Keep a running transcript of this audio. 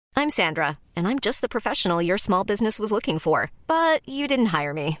I'm Sandra, and I'm just the professional your small business was looking for. But you didn't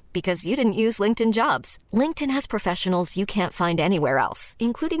hire me because you didn't use LinkedIn Jobs. LinkedIn has professionals you can't find anywhere else,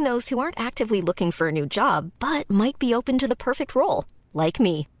 including those who aren't actively looking for a new job, but might be open to the perfect role, like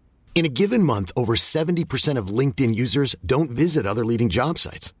me. In a given month, over 70% of LinkedIn users don't visit other leading job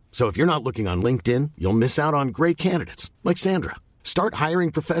sites. So if you're not looking on LinkedIn, you'll miss out on great candidates like Sandra. Start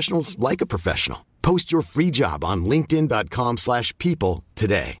hiring professionals like a professional. Post your free job on linkedin.com/people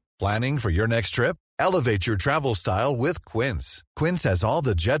today. Planning for your next trip? Elevate your travel style with Quince. Quince has all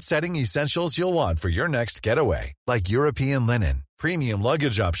the jet-setting essentials you'll want for your next getaway, like European linen, premium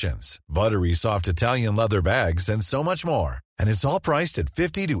luggage options, buttery soft Italian leather bags, and so much more. And it's all priced at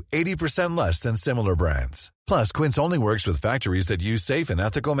 50 to 80% less than similar brands. Plus, Quince only works with factories that use safe and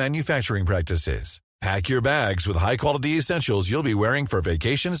ethical manufacturing practices. Pack your bags with high-quality essentials you'll be wearing for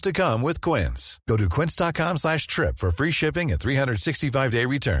vacations to come with Quince. Go to quince.com/trip for free shipping and 365-day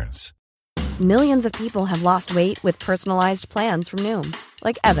returns. Millions of people have lost weight with personalized plans from Noom.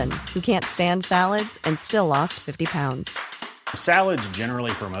 Like Evan, who can't stand salads and still lost 50 pounds. Salads generally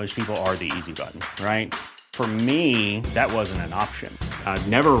for most people are the easy button, right? For me, that wasn't an option. I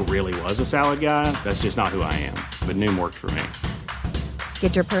never really was a salad guy. That's just not who I am. But Noom worked for me.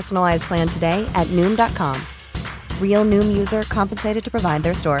 Get your personalized plan today at Noom.com. Real Noom user compensated to provide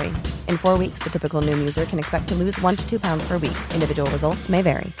their story. In 4 weeks, the typical Noom user can expect to lose 1 to 2 pounds per week. Individual results may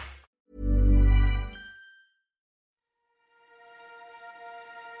vary.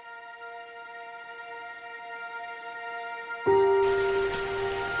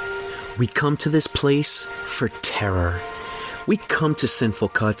 We come to this place for terror. We come to Sinful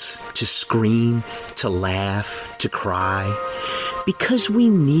Cuts to scream, to laugh, to cry. Because we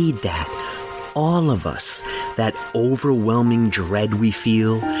need that. All of us. That overwhelming dread we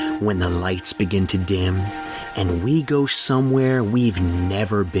feel when the lights begin to dim and we go somewhere we've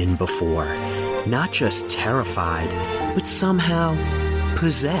never been before. Not just terrified, but somehow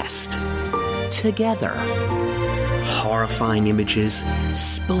possessed. Together. Horrifying images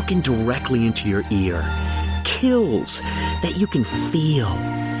spoken directly into your ear. Kills that you can feel.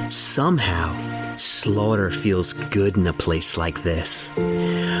 Somehow, slaughter feels good in a place like this.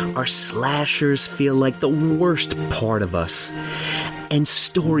 Our slashers feel like the worst part of us. And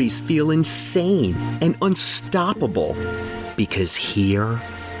stories feel insane and unstoppable. Because here,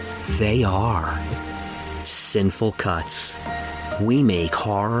 they are. Sinful Cuts. We make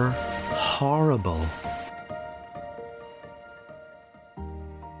horror horrible.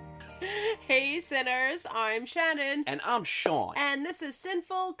 Hey sinners, I'm Shannon. And I'm Sean. And this is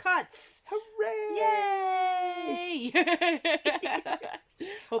Sinful Cuts. Hooray! Yay!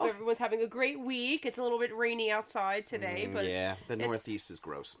 Hope everyone's having a great week. It's a little bit rainy outside today, but yeah, the Northeast is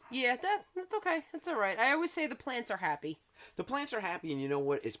gross. Yeah, that's okay. That's all right. I always say the plants are happy. The plants are happy, and you know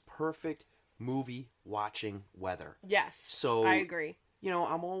what? It's perfect movie watching weather. Yes, so I agree. You know,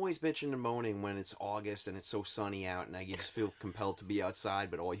 I'm always bitching and moaning when it's August and it's so sunny out and I just feel compelled to be outside,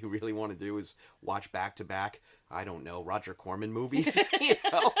 but all you really want to do is watch back-to-back, I don't know, Roger Corman movies, you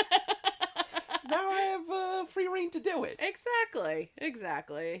know? Now I have free reign to do it. Exactly.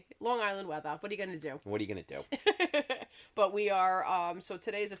 Long Island weather. What are you going to do? What are you going to do? But we are, so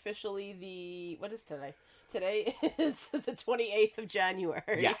today's officially what is today? Today is the 28th of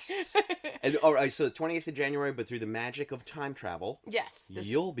January. Yes. And all right, so the 28th of January, but through the magic of time travel, yes,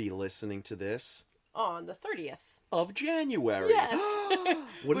 you'll be listening to this on the 30th of January. Yes.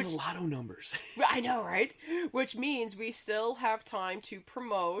 What are the lotto numbers? I know, right? Which means we still have time to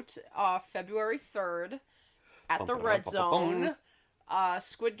promote February 3rd at the Red Zone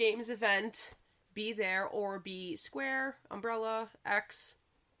Squid Games event. Be there or be square, umbrella, X,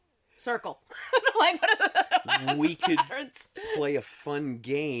 circle. Like, we could play a fun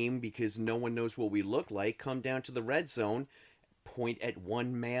game because no one knows what we look like. Come down to the Red Zone, point at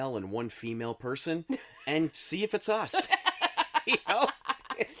one male and one female person, and see if it's us. You know?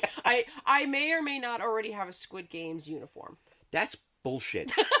 I may or may not already have a Squid Games uniform. That's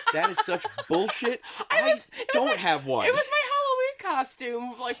bullshit. That is such bullshit. I don't have one. It was my Halloween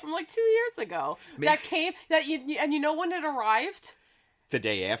costume, from 2 years ago. And you know when it arrived? The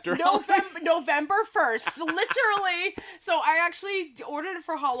day after? November 1st. Literally. So I actually ordered it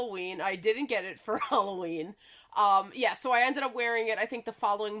for Halloween. I didn't get it for Halloween. So I ended up wearing it, I think, the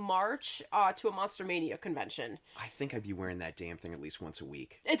following March to a Monster Mania convention. I think I'd be wearing that damn thing at least once a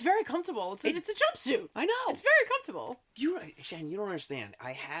week. It's very comfortable. It's a jumpsuit. I know. It's very comfortable. Shan, you don't understand.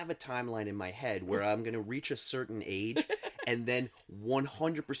 I have a timeline in my head where I'm going to reach a certain age, and then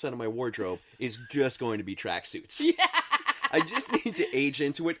 100% of my wardrobe is just going to be tracksuits. Yeah. I just need to age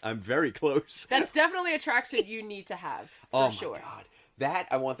into it. I'm very close. That's definitely a tracksuit you need to have, for sure. Oh my God.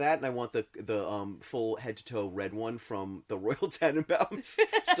 I want that, and I want the full head to toe red one from the Royal Tenenbaums,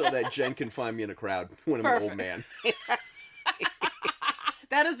 so that Jen can find me in a crowd when I'm an old man.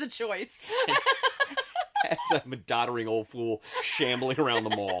 That is a choice. As I'm a doddering old fool shambling around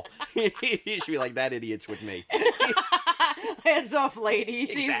the mall. You should be like, that idiot's with me. Hands off, ladies.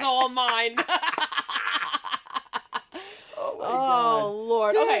 Exactly. He's all mine. Oh, my God.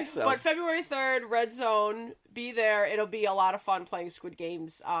 Lord. Yeah, okay, so. But February 3rd, Red Zone, be there. It'll be a lot of fun playing Squid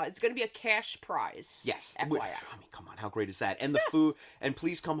Games. It's going to be a cash prize. Yes. FYI. I mean, come on, how great is that? And the food, and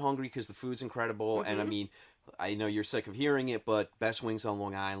please come hungry because the food's incredible. Mm-hmm. And I mean, I know you're sick of hearing it, but best wings on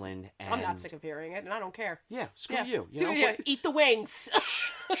Long Island. And... I'm not sick of hearing it, and I don't care. Yeah, screw you. Eat the wings.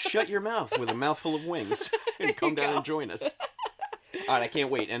 Shut your mouth with a mouthful of wings and come down and join us. All right, I can't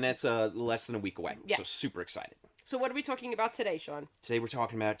wait. And that's less than a week away. Yes. So super excited. So what are we talking about today, Sean? Today we're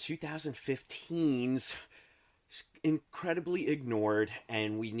talking about 2015's incredibly ignored,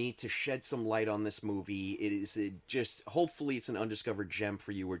 and we need to shed some light on this movie. It is hopefully it's an undiscovered gem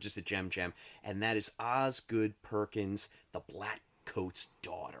for you, or just a gem, and that is Osgood Perkins, the Blackcoat's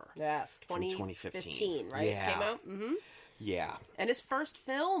daughter. Yes, 2015, right? Yeah. It came out? Mm-hmm. Yeah. And his first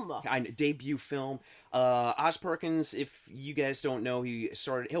film. Debut film. Oz Perkins, if you guys don't know,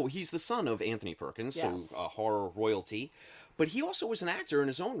 he's the son of Anthony Perkins, yes. So horror royalty. But he also was an actor in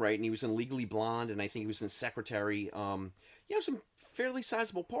his own right, and he was in Legally Blonde, and I think he was in Secretary. Some fairly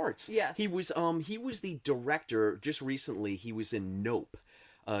sizable parts. Yes. He was the director, just recently, he was in Nope.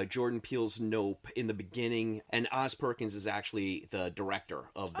 Jordan Peele's Nope in the beginning, and Oz Perkins is actually the director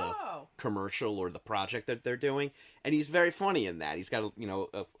of the commercial or the project that they're doing, and he's very funny in that. He's got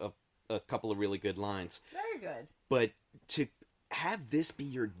a couple of really good lines. Very good. But to have this be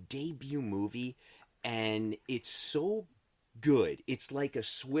your debut movie, and it's so good, it's like a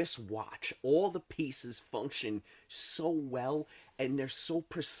Swiss watch. All the pieces function so well, and they're so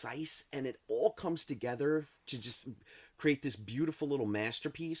precise, and it all comes together to just create this beautiful little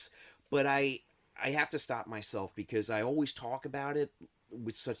masterpiece. But I have to stop myself because I always talk about it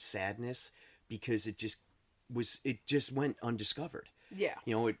with such sadness because it just went undiscovered. Yeah.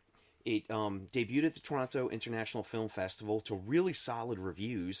 It debuted at the Toronto International Film Festival to really solid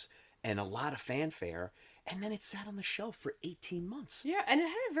reviews and a lot of fanfare, and then it sat on the shelf for 18 months. Yeah, and it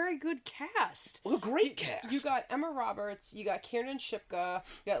had a very good cast. Well, a great cast. You got Emma Roberts, you got Kiernan Shipka,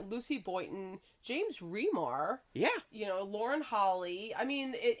 you got Lucy Boynton, James Remar. Yeah. Lauren Holly. I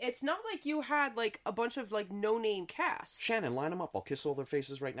mean, it's not like you had, a bunch of, no-name casts. Shannon, line them up. I'll kiss all their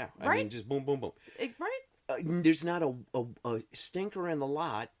faces right now. Right? I mean, just boom, boom, boom. Right? There's not a stinker in the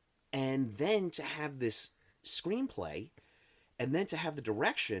lot, and then to have this screenplay, and then to have the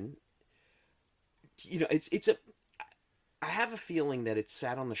direction... I have a feeling that it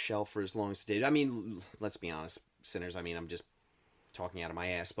sat on the shelf for as long as it did. I mean, let's be honest, sinners. I mean, I'm just talking out of my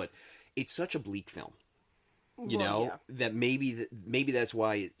ass, but it's such a bleak film, that maybe that's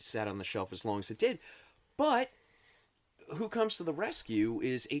why it sat on the shelf as long as it did. But who comes to the rescue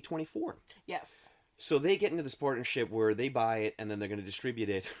is A24. Yes. So they get into this partnership where they buy it and then they're going to distribute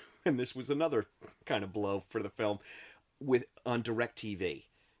it. And this was another kind of blow for the film on DirecTV.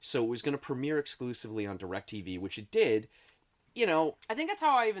 So it was going to premiere exclusively on DirecTV, which it did. I think that's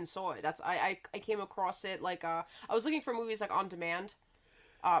how I even saw it. I came across it I was looking for movies on demand,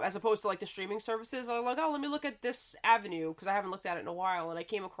 as opposed to the streaming services. I was like, let me look at this avenue because I haven't looked at it in a while, and I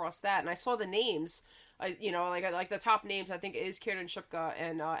came across that, and I saw the names. The top names I think is Kiernan Shipka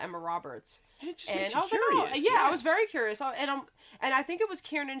and Emma Roberts. And it just makes you curious. I was very curious, and I think it was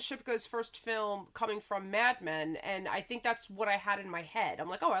Kiernan Shipka's first film coming from Mad Men, and I think that's what I had in my head. I'm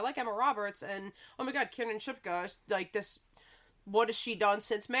like, I like Emma Roberts, and oh my god, Kiernan Shipka, this. What has she done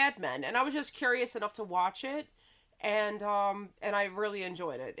since Mad Men? And I was just curious enough to watch it, and I really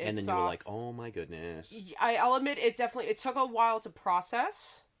enjoyed it. And then you were like, oh my goodness. I'll admit it took a while to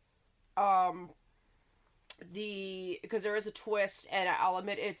process. Because there is a twist, and I'll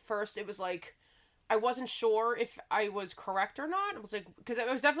admit at first it was I wasn't sure if I was correct or not. It was because it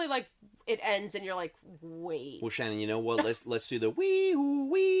was definitely it ends and you're like, wait. Well, Shannon, you know what? Let's do the wee-oo,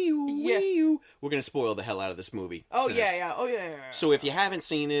 wee-oo, wee-oo. We're going to spoil the hell out of this movie. Oh, sinners. yeah. Oh, yeah. So if you haven't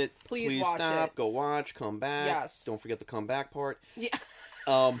seen it, please watch stop, it. go watch, come back. Yes. Don't forget the come back part. Yeah.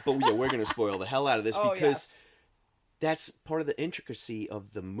 But yeah, we're going to spoil the hell out of this because yes. That's part of the intricacy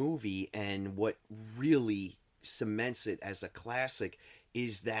of the movie, and what really cements it as a classic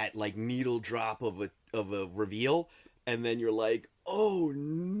is that needle drop of a reveal, and then you're like, oh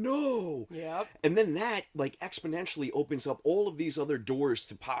no. Yep. And then that exponentially opens up all of these other doors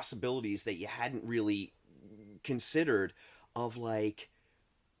to possibilities that you hadn't really considered of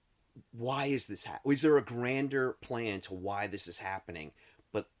why is this happening? Is there a grander plan to why this is happening?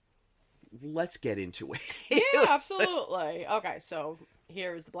 But let's get into it. Yeah, absolutely. Okay, so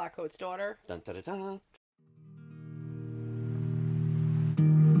here is the Blackcoat's daughter. Dun, dun, dun, dun.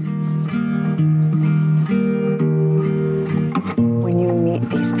 When you meet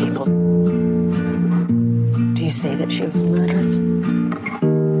these people, do you say that she was murdered?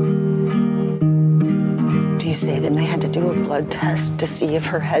 Do you say that they had to do a blood test to see if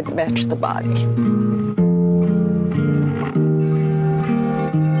her head matched the body?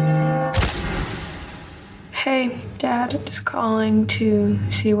 Hey, Dad, just calling to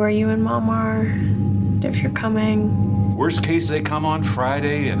see where you and Mom are, if you're coming. Worst case, they come on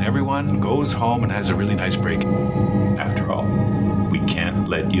Friday and everyone goes home and has a really nice break. After all, we can't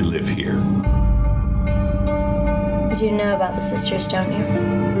let you live here. You do know about the sisters, don't you?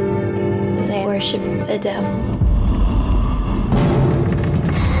 They worship the devil.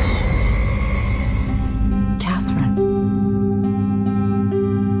 Catherine,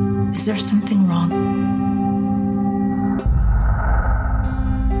 is there something wrong?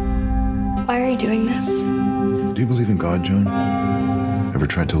 Why are you doing this? Do you believe in God, Joan? Ever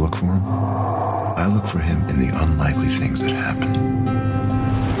tried to look for him? I look for him in the unlikely things that happen.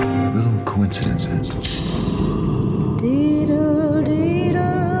 Little coincidences.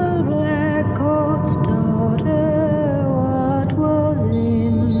 Blackcoat's daughter, what was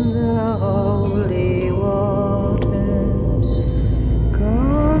in the holy water?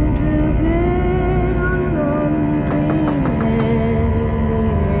 Gone to bed on unclean head, the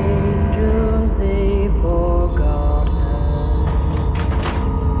angels they forgot her.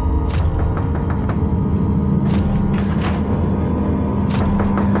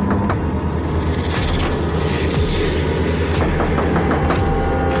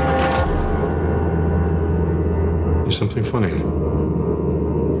 There's something funny.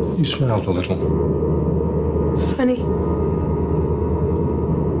 You smiled a little. Funny.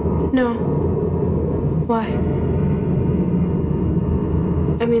 No. Why?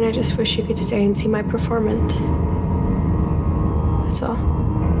 I mean, I just wish you could stay and see my performance. That's all.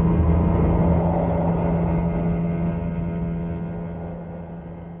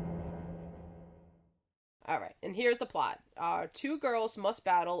 All right, and here's the plot. Two girls must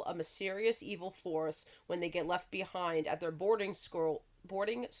battle a mysterious evil force when they get left behind at their boarding school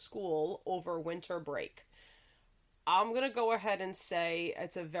over winter break. I'm going to go ahead and say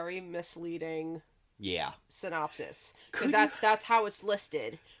it's a very misleading synopsis, because that's how it's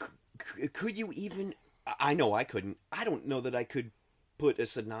listed. Could you even... I know I couldn't. I don't know that I could put a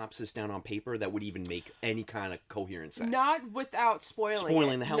synopsis down on paper that would even make any kind of coherent sense. Not without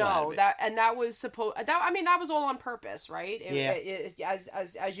spoiling the hell out of it. That was supposed. That was all on purpose, right?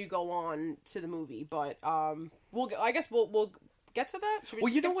 As you go on to the movie, but we'll get to that. Should we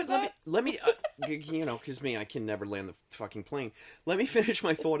Well, you know skip what? to Let me because I can never land the fucking plane. Let me finish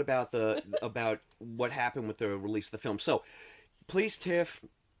my thought about what happened with the release of the film. So, plays TIFF,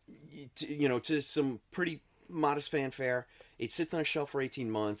 to some pretty modest fanfare. It sits on a shelf for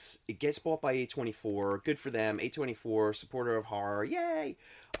 18 months. It gets bought by A24. Good for them. A24, supporter of horror. Yay!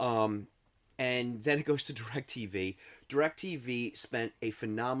 And then it goes to DirecTV. DirecTV spent a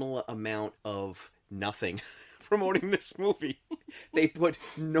phenomenal amount of nothing promoting this movie. They put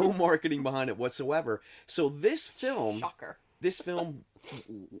no marketing behind it whatsoever. So this film... Shocker. This film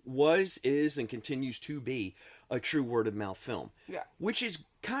was, is, and continues to be a true word-of-mouth film. Yeah. Which is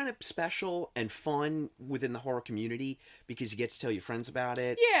kind of special and fun within the horror community because you get to tell your friends about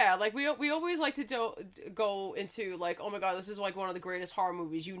it. Yeah, like we always like to go into like, oh my god, this is like one of the greatest horror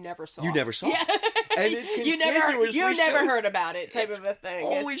movies you never saw. You never saw. Yeah. And it you never heard about it type of a thing.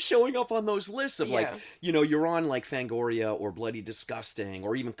 Always showing up on those lists of like, you're on like Fangoria or Bloody Disgusting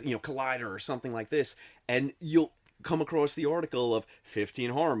or even, Collider or something like this, and you'll come across the article of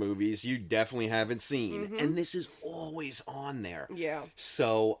 15 horror movies you definitely haven't seen. Mm-hmm. And this is always on there. Yeah.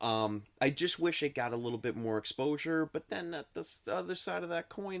 So, I just wish it got a little bit more exposure, but then the other side of that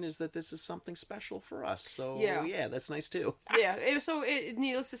coin is that this is something special for us. So, yeah that's nice too. Yeah,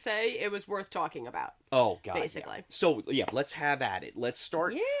 needless to say, it was worth talking about. Oh, God. Basically. Yeah. So, let's have at it. Let's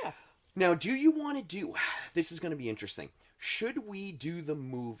start. Yeah. Now, do you want to do... This is going to be interesting. Should we do the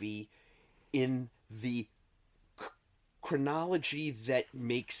movie in the chronology that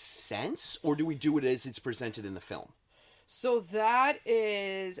makes sense, or do we do it as it's presented in the film? So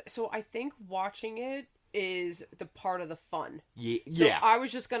I think watching it is the part of the fun. So I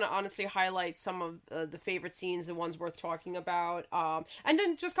was just gonna honestly highlight some of the favorite scenes, the ones worth talking about, and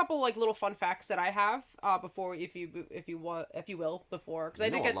then just a couple like little fun facts that I have before, if you will, before, because I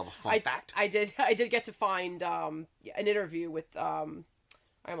love a fun fact. I did get to find an interview with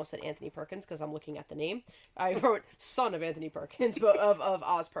I almost said Anthony Perkins because I'm looking at the name. I wrote son of Anthony Perkins, but of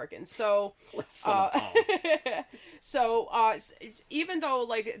Oz Perkins. So, even though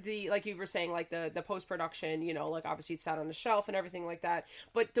like you were saying, like the post production, you know, like obviously it sat on the shelf and everything like that.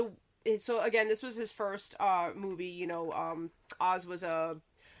 But so again, this was his first movie. You know, Oz was a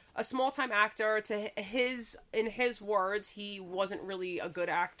small time actor. In his words, he wasn't really a good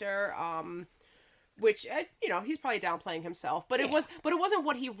actor. Which, you know, he's probably downplaying himself, but it wasn't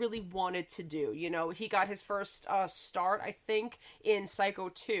what he really wanted to do. You know, he got his first start, I think, in Psycho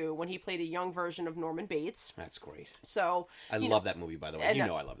 2 when he played a young version of Norman Bates. That's great. So I love that movie, by the way. You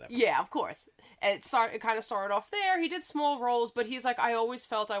know I love that movie. Yeah, of course. And it kind of started off there. He did small roles, but he's like, I always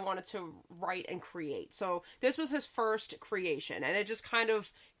felt I wanted to write and create. So this was his first creation, and it just kind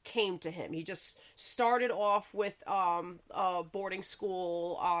of came to him. He just started off with boarding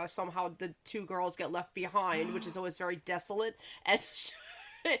school. Somehow the two girls get left behind, which is always very desolate. And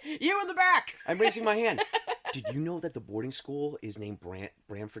you in the back. I'm raising my hand. Did you know that the boarding school is named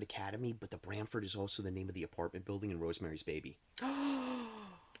Bramford Academy, but the Bramford is also the name of the apartment building in Rosemary's Baby?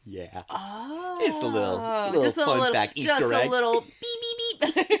 Yeah. Oh. Just a little fun fact, Easter egg. Just a little beep,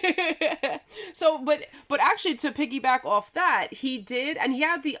 beep, beep. So, but actually, to piggyback off that, he did, and he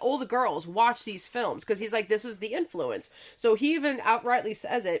had all the girls watch these films, because he's like, this is the influence. So he even outrightly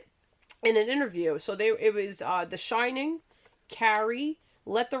says it in an interview. So it was The Shining, Carrie,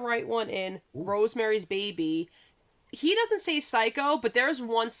 Let the Right One In, Rosemary's Baby. He doesn't say Psycho, but there's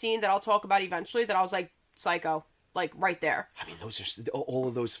one scene that I'll talk about eventually that I was like, Psycho. Like, right there. I mean, those are all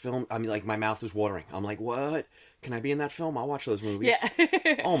of those films. I mean, like, my mouth was watering. I'm like, what? Can I be in that film? I'll watch those movies.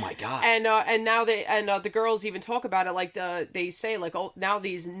 Yeah. Oh my god. And now the girls even talk about it. Like they say like, oh, now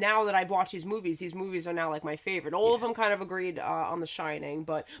that I've watched these movies are now like my favorite. All of them kind of agreed on The Shining,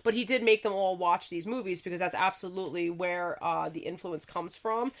 but he did make them all watch these movies because that's absolutely where the influence comes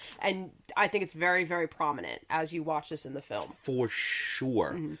from, and I think it's very, very prominent as you watch this in the film. For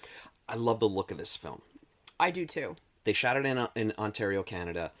sure. Mm-hmm. I love the look of this film. I do too. They shot it in Ontario,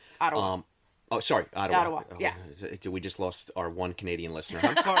 Canada. Ottawa. Sorry, Ottawa. Ottawa, yeah. We just lost our one Canadian listener.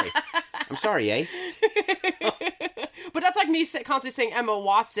 I'm sorry. I'm sorry, eh? But that's like me constantly saying Emma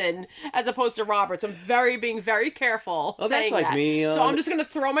Watson as opposed to Roberts. I'm being very careful saying that's like that. Me. So I'm just going to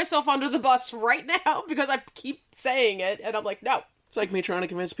throw myself under the bus right now because I keep saying it, and I'm like, no. It's like me trying to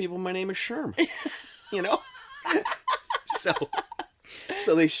convince people my name is Sherm. You know?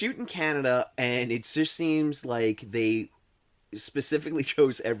 So they shoot in Canada, and it just seems like they specifically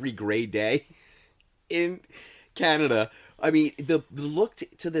chose every gray day in Canada. I mean, the look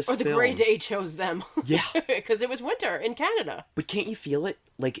to this film... Or the gray day chose them. Yeah. Because it was winter in Canada. But can't you feel it?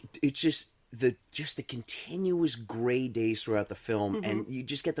 Like, it's just the continuous gray days throughout the film, mm-hmm. and you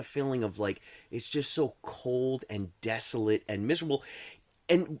just get the feeling of, like, it's just so cold and desolate and miserable.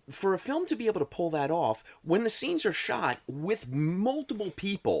 And for a film to be able to pull that off, when the scenes are shot with multiple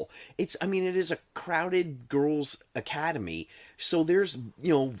people, it is a crowded girls' academy, so there's,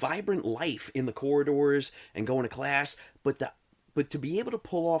 vibrant life in the corridors and going to class, but to be able to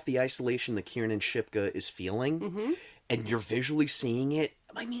pull off the isolation that Kiernan Shipka is feeling, mm-hmm. and you're visually seeing it,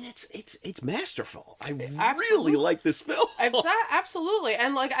 I mean, it's masterful. I really like this film. Absolutely,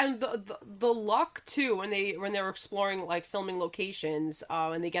 and the luck too when they were exploring like filming locations,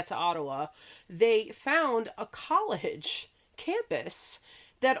 and they get to Ottawa, they found a college campus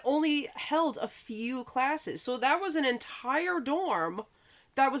that only held a few classes, so that was an entire dorm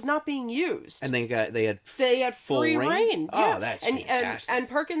that was not being used, and they had full free reign. Yeah. Oh, that's fantastic. And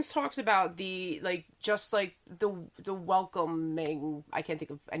Perkins talks about the welcoming. I can't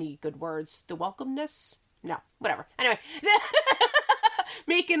think of any good words. The welcomeness. No, whatever. Anyway,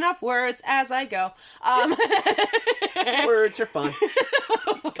 making up words as I go. Words are fun,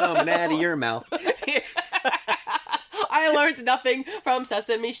 coming out of your mouth. I learned nothing from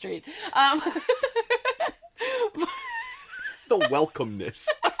Sesame Street. The welcomeness.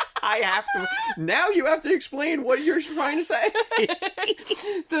 Now you have to explain what you're trying to say.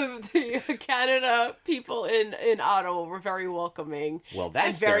 the Canada people in Ottawa were very welcoming. Well,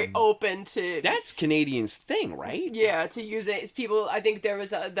 that's very open to. That's Canadians' thing, right? Yeah, to use it. People, I think there was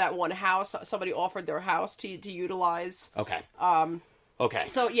that one house. Somebody offered their house to utilize. Okay. Okay.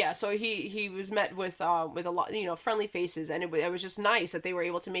 So he was met with a lot, friendly faces, and it was just nice that they were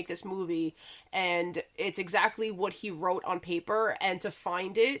able to make this movie, and it's exactly what he wrote on paper, and to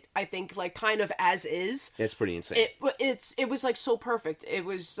find it, I think, like, kind of as is. It's pretty insane. It was like so perfect. It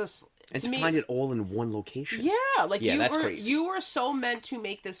was just and to find it all in one location. Yeah, like that's crazy. You were so meant to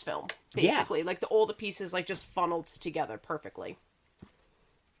make this film, basically. Yeah. Like all the pieces like just funneled together perfectly.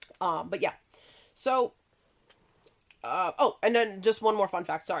 But yeah, so. and then just one more fun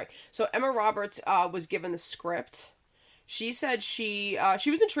fact. Sorry. So Emma Roberts was given the script. She said she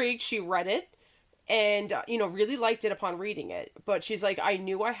was intrigued. She read it, and really liked it upon reading it. But she's like, I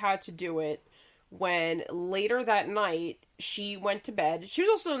knew I had to do it. When later that night she went to bed. She was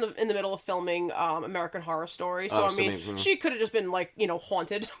also in the middle of filming American Horror Story. So she could have just been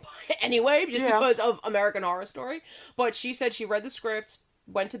haunted anyway, just because of American Horror Story. But she said she read the script,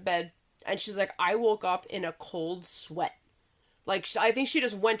 went to bed, and she's like, I woke up in a cold sweat. Like, I think she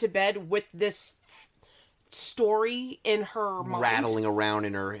just went to bed with this story in her mind, rattling around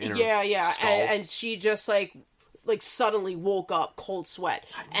in her skull. And she just like suddenly woke up cold sweat,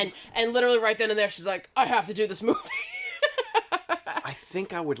 and literally right then and there she's like, I have to do this movie. I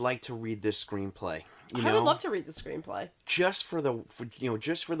think I would like to read this screenplay. I would love to read the screenplay just for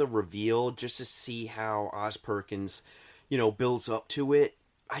the reveal, just to see how Oz Perkins builds up to it.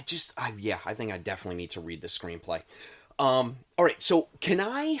 I think I definitely need to read the screenplay. All right, so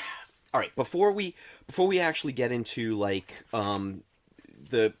before we actually get into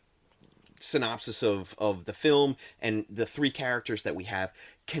the synopsis of the film and the three characters that we have,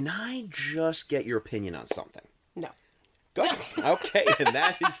 can I just get your opinion on something? No. Good. Okay, and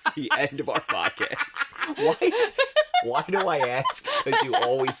that is the end of our podcast. Why do I ask? Because you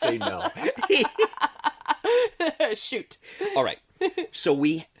always say no. Shoot. All right. So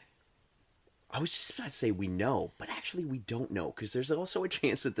I was just about to say we know, but actually we don't know, because there's also a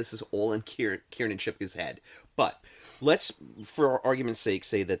chance that this is all in Kieran and Chipka's head. But let's, for argument's sake,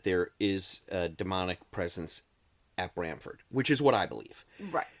 say that there is a demonic presence at Bramford, which is what I believe.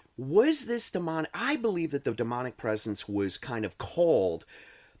 Right. Was this demonic? I believe that the demonic presence was kind of called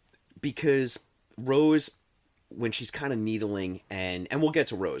because Rose, when she's kind of needling, and we'll get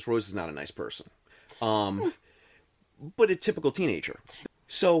to Rose. Rose is not a nice person, but a typical teenager.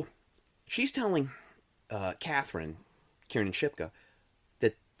 So she's telling Catherine, Kieran and Chipka,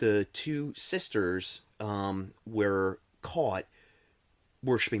 that the two sisters were caught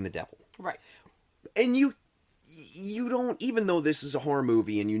worshiping the devil. Right. And you don't, even though this is a horror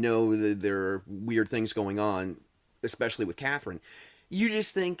movie and that there are weird things going on, especially with Catherine, you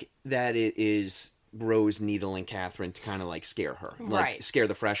just think that it is Rose needling Catherine to kind of scare her. Right. Scare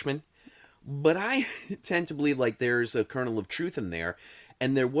the freshman. But I tend to believe there's a kernel of truth in there.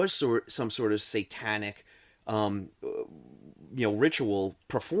 And there was some sort of satanic, ritual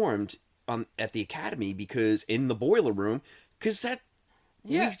performed at the academy, because in the boiler room, because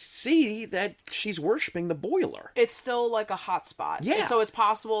we see that she's worshiping the boiler. It's still like a hot spot. Yeah. So it's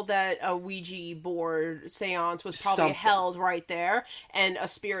possible that a Ouija board seance was probably held right there, and a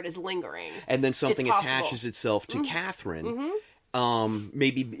spirit is lingering. And then something attaches itself to Catherine. Mm-hmm.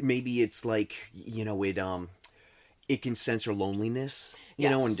 Maybe it's it can sense her loneliness,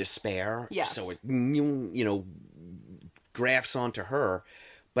 and despair. Yes. So it, grafts onto her.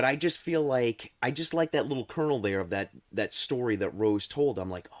 But I just feel like, I just like that little kernel there of that story that Rose told. I'm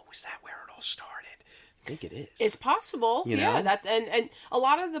like, oh, is that where it all started? I think it is. It's possible. Yeah. That and a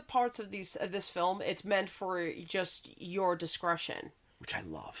lot of the parts of this film, it's meant for just your discretion. Which I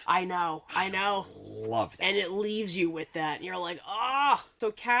love. I know. Love that. And it leaves you with that. And you're like, ah.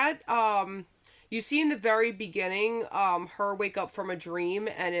 So Kat, you see in the very beginning, her wake up from a dream,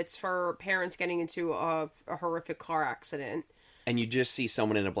 and it's her parents getting into a horrific car accident. And you just see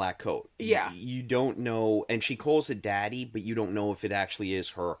someone in a black coat. Yeah. You don't know, and she calls it daddy, but you don't know if it actually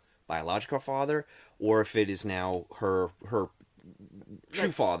is her biological father, or if it is now her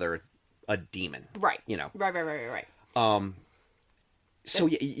true father, a demon. Right. Right. So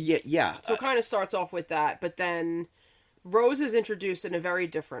yeah. So it kind of starts off with that, but then Rose is introduced in a very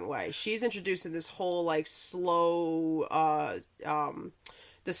different way. She's introduced in this whole slow,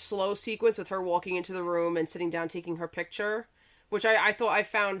 the slow sequence with her walking into the room and sitting down taking her picture, which I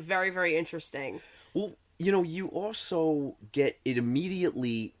found very, very interesting. Well, you also get, it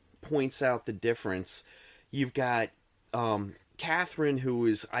immediately points out the difference. You've got Catherine, who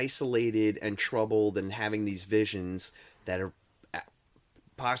is isolated and troubled and having these visions that are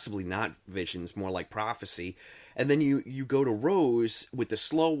possibly not visions, more like prophecy. And then you go to Rose with the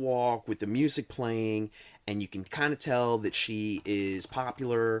slow walk, with the music playing, and you can kind of tell that she is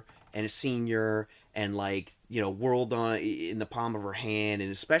popular and a senior and world in the palm of her hand.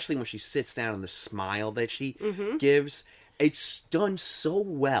 And especially when she sits down and the smile that she gives, it's done so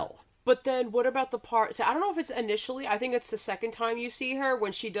well. But then what about the part... So I don't know if it's initially... I think it's the second time you see her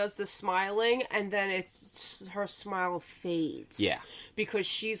when she does the smiling, and then it's her smile fades. Yeah. Because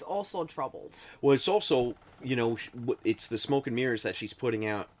she's also troubled. Well, it's also, it's the smoke and mirrors that she's putting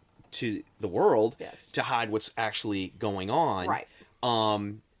out to the world to hide what's actually going on. Right.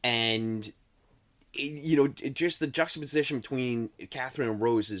 And just the juxtaposition between Catherine and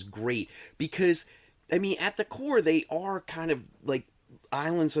Rose is great because, I mean, at the core, they are kind of like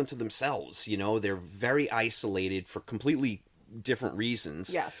islands unto themselves. They're very isolated for completely different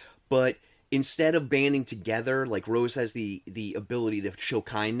reasons. Yes. But instead of banding together, like Rose has the ability to show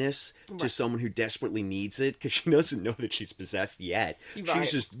kindness to someone who desperately needs it because she doesn't know that she's possessed yet. Right.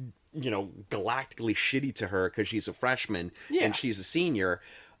 She's just, galactically shitty to her because she's a freshman and she's a senior.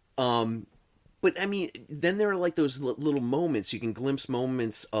 But I mean, then there are like those little moments. You can glimpse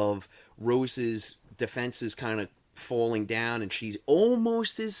moments of Rose's defenses kind of falling down, and she's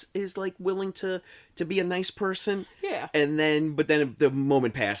almost is like willing to be a nice person. Yeah. But then the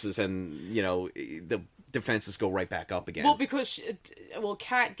moment passes, and the defenses go right back up again. Well, because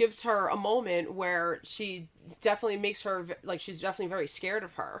Kat gives her a moment where she definitely makes her like she's definitely very scared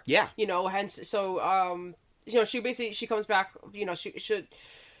of her. Yeah. Hence, so she comes back.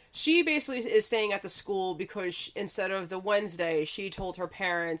 She basically is staying at the school because instead of the Wednesday, she told her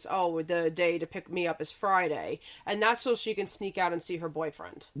parents, "Oh, the day to pick me up is Friday," and that's so she can sneak out and see her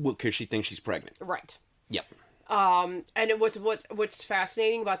boyfriend. Well, because she thinks she's pregnant. Right. Yep. And what's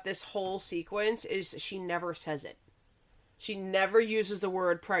fascinating about this whole sequence is she never says it. She never uses the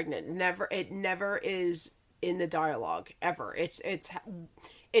word pregnant. It never is in the dialogue ever.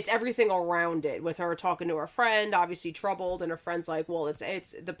 It's everything around it, with her talking to her friend, obviously troubled, and her friend's like, well,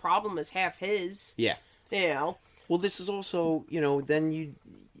 it's the problem is half his. Yeah. Well, this is also, then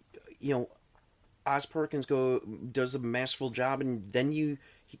Oz Perkins does a masterful job, and then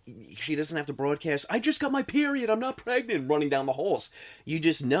she doesn't have to broadcast, I just got my period, I'm not pregnant, running down the halls. You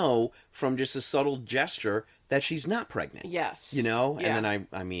just know from just a subtle gesture that she's not pregnant. Yes. And then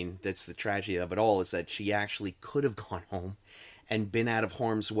I mean, that's the tragedy of it all, is that she actually could have gone home and been out of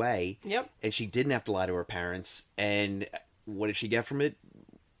harm's way. Yep. And she didn't have to lie to her parents. And what did she get from it?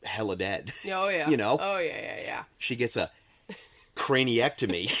 Hella dead. Oh, yeah. Oh, yeah. She gets a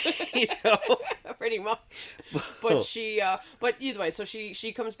craniectomy. Pretty much. But but either way, so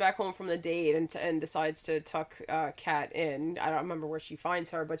she comes back home from the date and decides to tuck Kat in. I don't remember where she finds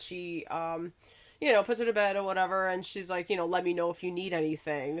her, but she, puts her to bed or whatever, and she's like, let me know if you need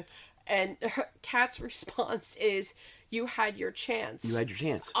anything. And Kat's response is, you had your chance. You had your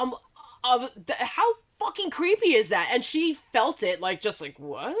chance. How fucking creepy is that? And she felt it, just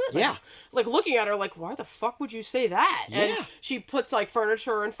what? Yeah. Like looking at her, like, why the fuck would you say that? Yeah. And she puts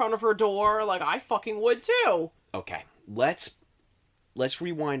furniture in front of her door, like I fucking would too. Okay, let's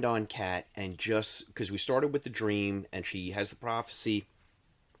rewind on Kat, and just because we started with the dream, and she has the prophecy,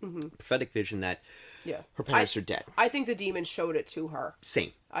 prophetic vision that her parents are dead. I think the demon showed it to her.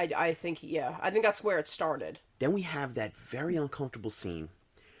 Same. I think that's where it started. Then we have that very uncomfortable scene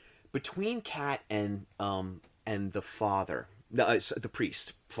between Kat and the father, the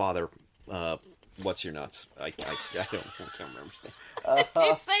priest, father. What's your nuts? I can't remember his name. Did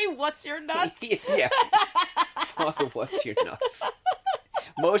you say what's your nuts? Yeah. Father, what's your nuts?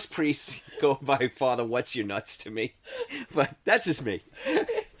 Most priests go by Father, what's your nuts to me, but that's just me.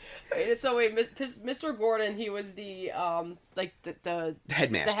 So Mr. Gordon, he was the the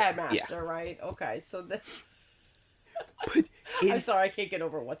headmaster. The headmaster, yeah. Right? Okay, so But I'm sorry, I can't get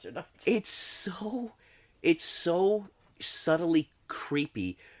over what's your nuts. It's so subtly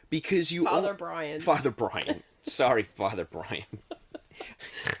creepy because Father Brian. Sorry, Father Brian.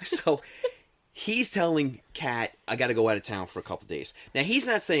 So he's telling Kat, I got to go out of town for a couple days. Now, he's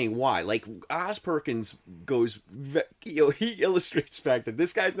not saying why. Like, Oz Perkins goes, he illustrates the fact that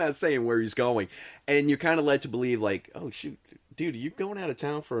this guy's not saying where he's going. And you're kind of led to believe, like, oh, shoot, dude, are you going out of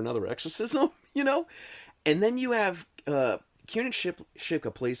town for another exorcism? And then you have Kiernan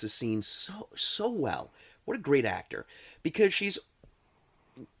Shipka plays the scene so well. What a great actor. Because she's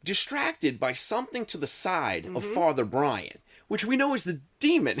distracted by something to the side of Father Brian, which we know is the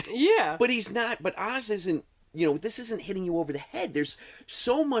demon. Yeah. But he's not, but Oz isn't, this isn't hitting you over the head. There's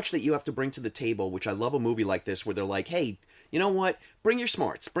so much that you have to bring to the table, which I love a movie like this where they're like, hey, you know what? Bring your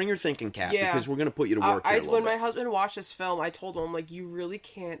smarts, bring your thinking cap, because we're going to put you to work here a little when bit. my husband watched this film, I told him, like, you really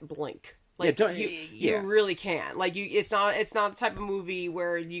can't blink. Like, you really can't. Like, it's not the type of movie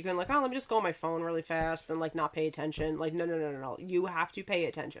where you can, like, oh, let me just go on my phone really fast and, like, not pay attention. Like, no. You have to pay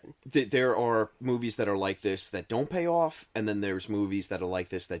attention. There are movies that are like this that don't pay off, and then there's movies that are like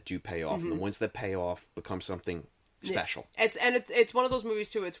this that do pay off. And the ones that pay off become something special. Yeah. It's one of those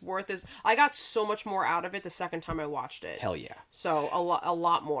movies too. It's worth this. I got so much more out of it the second time I watched it. Hell yeah! So a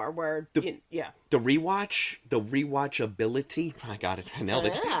lot more. Where the rewatchability. I got it. I nailed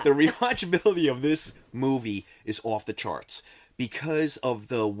it. The rewatchability of this movie is off the charts because of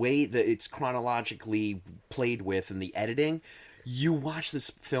the way that it's chronologically played with and the editing. you watch this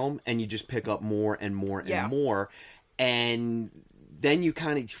film and you just pick up more and more and more, and then you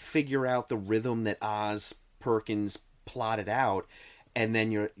kind of figure out the rhythm that Oz Perkins plotted out, and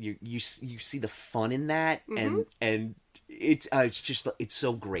then you see the fun in that, and it's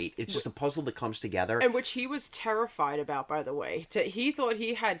so great. It's just a puzzle that comes together, and which he was terrified about, by the way. He thought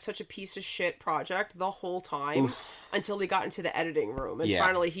he had such a piece of shit project the whole time until he got into the editing room, and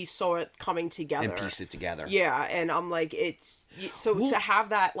finally he saw it coming together and pieced it together. Yeah, and I'm like, to have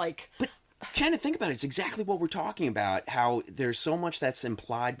that, like, but trying to think about it, it's exactly what we're talking about. How there's so much that's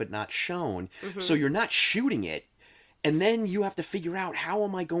implied but not shown, so you're not shooting it. And then you have to figure out, how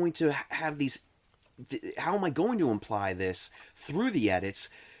am I going to have these... How am I going to imply this through the edits?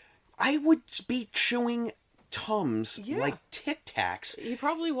 I would be chewing Tums like Tic Tacs. He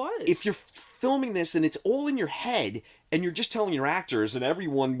probably was. If you're filming this and it's all in your head, and you're just telling your actors and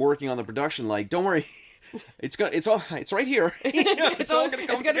everyone working on the production, like, don't worry, it's right here. It's all going to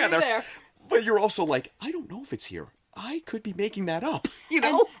come together. Be there. But you're also like, I don't know if it's here. I could be making that up, you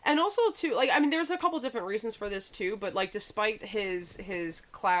know? And also, too, like, I mean, there's a couple different reasons for this, too, but, like, despite his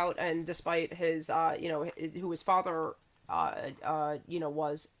clout and despite his, who his father,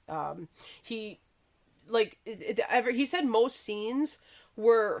 was, he, like, he said most scenes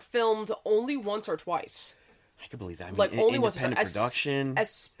were filmed only once or twice. I can believe that. I mean, like, only once. Independent production.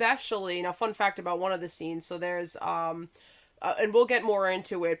 Especially, now, fun fact about one of the scenes, so there's, and we'll get more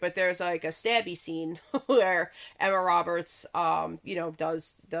into it, but there's like a stabby scene where Emma Roberts,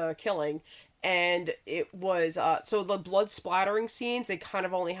 does the killing, and it was so the blood splattering scenes, they kind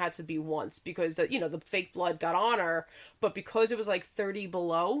of only had to be once because the fake blood got on her, but because it was like 30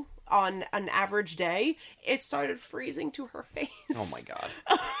 below on an average day, it started freezing to her face. Oh my god!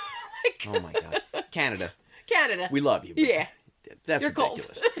 Oh my god! Canada, we love you. Yeah, that's You're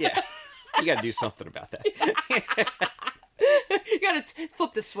ridiculous. Cold. Yeah, you got to do something about that. You gotta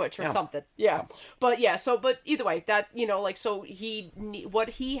flip the switch or something. Yeah. But either way, that, so what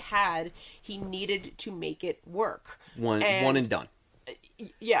he had, he needed to make it work. One and done.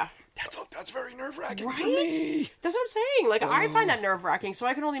 Yeah. That's very nerve-wracking right? for me. That's what I'm saying. Like, I find that nerve-wracking, so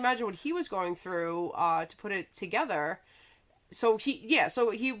I can only imagine what he was going through to put it together. So he's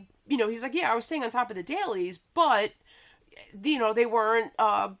like, I was staying on top of the dailies, but, they weren't...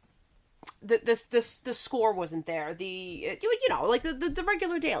 The score wasn't there. Like the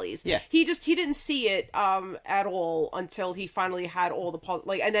regular dailies. Yeah. He didn't see it at all until he finally had all the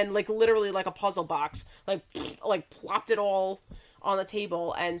and then literally like a puzzle box like plopped it all on the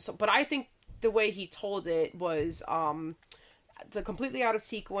table. And so, but I think the way he told it was completely out of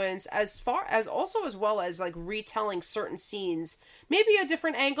sequence, as well as like retelling certain scenes, maybe a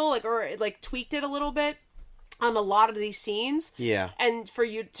different angle, or tweaked it a little bit on a lot of these scenes. Yeah. And for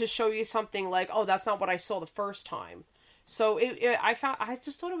you to show you something like, oh, that's not what I saw the first time. So I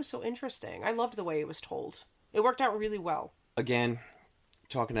just thought it was so interesting. I loved the way it was told. It worked out really well. Again,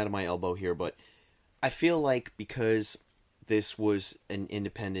 talking out of my elbow here, but I feel like because this was an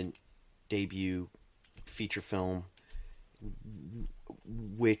independent debut feature film,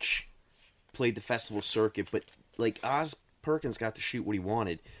 which played the festival circuit, but like Oz Perkins got to shoot what he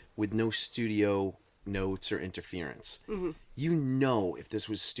wanted with no studio notes or interference. If this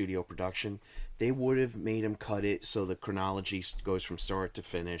was studio production, they would have made him cut it so the chronology goes from start to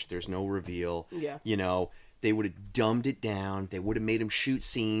finish. There's no reveal. They would have dumbed it down. They would have made him shoot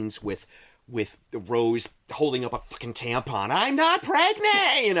scenes with Rose holding up a fucking tampon. I'm not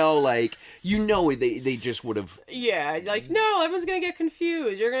pregnant. They just would have. Yeah, like, no, everyone's gonna get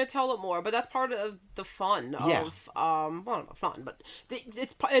confused. You're gonna tell it more, but that's part of the fun of well, not fun, but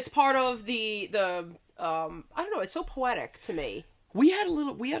it's part of the I don't know. It's so poetic to me. We had a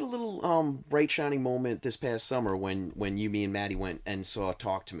little bright shining moment this past summer when you, me, and Maddie went and saw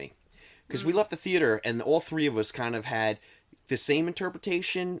Talk to Me, because we left the theater and all three of us kind of had the same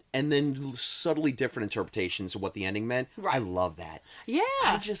interpretation and then subtly different interpretations of what the ending meant. Right. I love that. Yeah.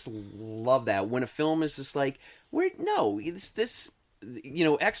 I just love that when a film is just like,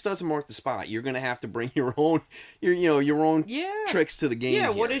 X doesn't mark the spot. You're going to have to bring your own tricks to the game. Yeah.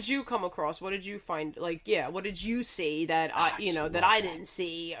 Here. What did you come across? What did you find? What did you see that I didn't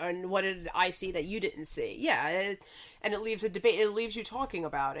see, and what did I see that you didn't see? Yeah. And it leaves a debate. It leaves you talking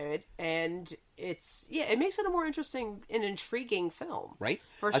about it, and it makes it a more interesting and intriguing film. Right?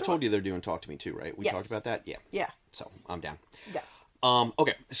 For sure. I told you they're doing Talk to Me too, right? We talked about that? Yeah. Yeah. So, I'm down. Yes.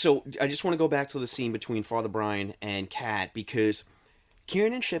 Okay, so I just want to go back to the scene between Father Brian and Kat, because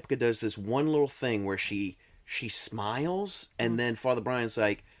Kiernan Shipka does this one little thing where she smiles, and then Father Brian's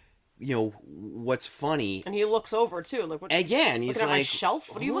like, what's funny. And he looks over too. Like what, again, he's looking like, at my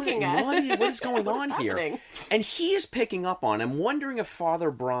shelf. What are you looking at? What is going What on is here? happening? And he is picking up on. I'm wondering if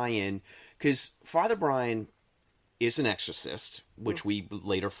Father Brian, because Father Brian is an exorcist, which we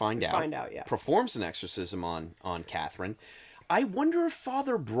later find out. Yeah. Performs an exorcism on Catherine. I wonder if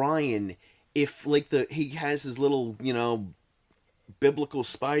Father Brian, if like he has his little biblical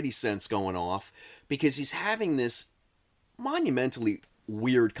spidey sense going off, because he's having this monumentally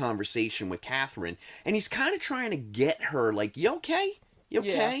weird conversation with Catherine, and he's kind of trying to get her like, you okay? You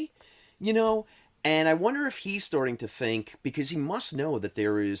okay? Yeah. And I wonder if he's starting to think, because he must know that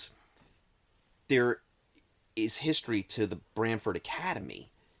there is history to the Branford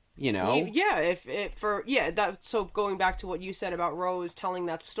Academy, So going back to what you said about Rose telling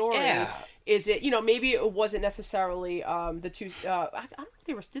that story, is it maybe it wasn't necessarily the two? I don't know if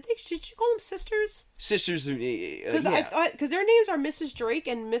they were. Did you call them sisters? Sisters, because their names are Mrs. Drake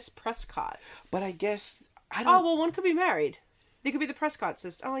and Miss Prescott. But I guess I don't. Oh well, one could be married. They could be the Prescott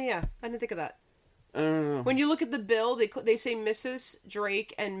sister. Oh yeah, I didn't think of that. When you look at the bill, they say Mrs.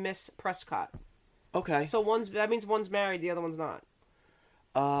 Drake and Miss Prescott. Okay. So that means one's married, the other one's not.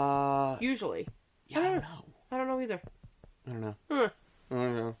 Usually. Yeah, I don't know. I don't know either. I don't know. Huh. I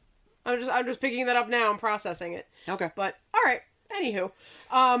don't know. I'm just picking that up now. I'm processing it. Okay. But all right. Anywho,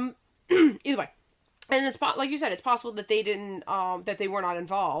 either way, and it's like you said, it's possible that they didn't, that they were not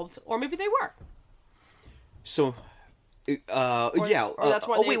involved, or maybe they were. So. Or that's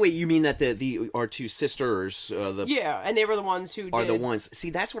why wait. You mean that our two sisters, and they were the ones who are the ones. See,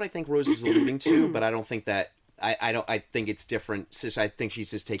 that's what I think Rose is alluding to, but I don't think that. I think it's different. Sis, I think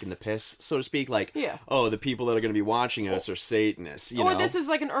she's just taking the piss, so to speak. Like, the people that are going to be watching us are Satanists. Or this is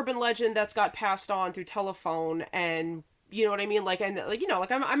like an urban legend that's got passed on through telephone, and you know what I mean. Like, and like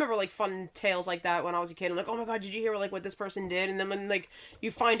I remember like fun tales like that when I was a kid. I'm like, oh my god, did you hear like what this person did? And then when like you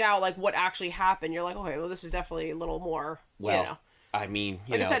find out like what actually happened, you're like, okay, well this is definitely a little more. Well, I mean,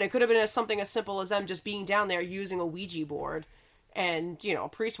 like I said, it could have been something as simple as them just being down there using a Ouija board. And, a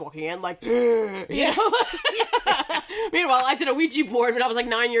priest walking in, like, Meanwhile, I did a Ouija board when I was, like,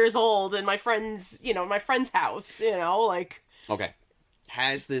 9 years old in my friend's house, like... Okay.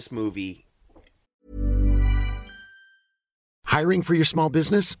 Has this movie... Hiring for your small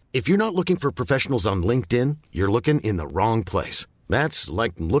business? If you're not looking for professionals on LinkedIn, you're looking in the wrong place. That's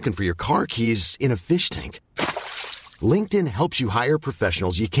like looking for your car keys in a fish tank. LinkedIn helps you hire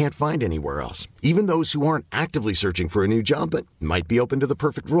professionals you can't find anywhere else, even those who aren't actively searching for a new job but might be open to the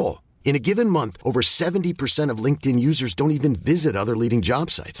perfect role. In a given month, over 70% of LinkedIn users don't even visit other leading job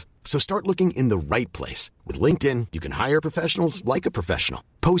sites. So start looking in the right place. With LinkedIn, you can hire professionals like a professional.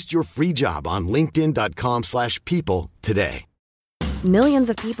 Post your free job on linkedin.com/people today. Millions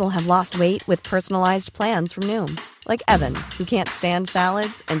of people have lost weight with personalized plans from Noom. Like Evan, who can't stand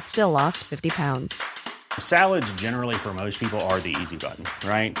salads and still lost 50 pounds. Salads generally for most people are the easy button,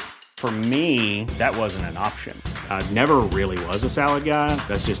 right? For me, that wasn't an option. I never really was a salad guy.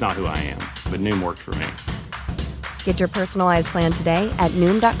 That's just not who I am. But Noom worked for me. Get your personalized plan today at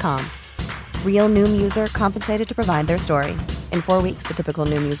Noom.com. Real Noom user compensated to provide their story. In 4 weeks, the typical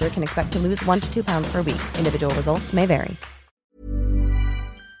Noom user can expect to lose 1 to 2 pounds per week. Individual results may vary.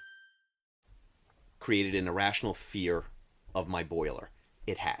 Created an irrational fear of my boiler.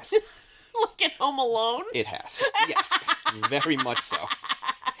 It has. Look at Home Alone. It has. Yes. Very much so.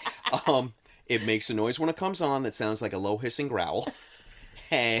 It makes a noise when it comes on that sounds like a low hissing growl.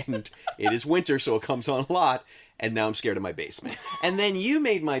 And it is winter, so it comes on a lot. And now I'm scared of my basement. And then you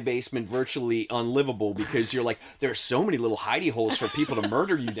made my basement virtually unlivable because you're like, there are so many little hidey holes for people to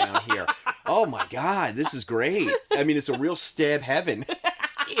murder you down here. Oh my God, this is great. I mean, it's a real stab heaven.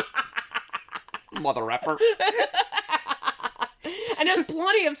 Mother effer. And there's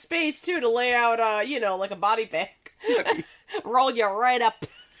plenty of space, too, to lay out, like a body bag. Roll you right up.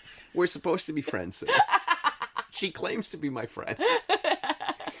 We're supposed to be friends, sis. She claims to be my friend.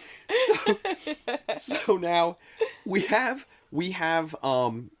 So now we have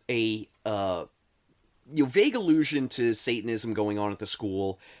a vague allusion to Satanism going on at the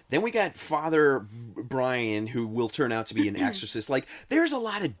school. Then we got Father Brian, who will turn out to be an exorcist. Like, there's a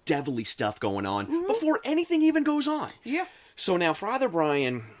lot of devilly stuff going on before anything even goes on. Yeah. So now Father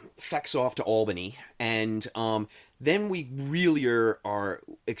Brian fecks off to Albany, and then we really we're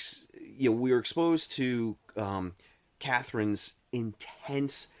exposed to Catherine's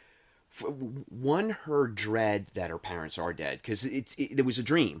intense, her dread that her parents are dead, because it was a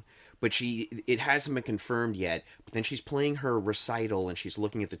dream, but it hasn't been confirmed yet. But then she's playing her recital, and she's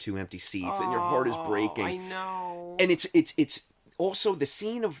looking at the two empty seats, and your heart is breaking. I know. And it's also the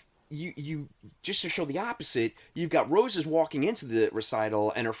scene of you just to show the opposite, you've got Roses walking into the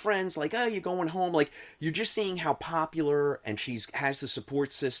recital and her friends like, oh, you're going home. Like, you're just seeing how popular, and has the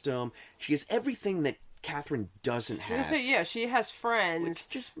support system. She has everything that Catherine doesn't have. I was gonna say, yeah, she has friends. Which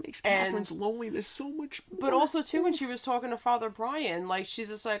just makes Catherine's loneliness so much more. But also, too, when she was talking to Father Brian, like, she's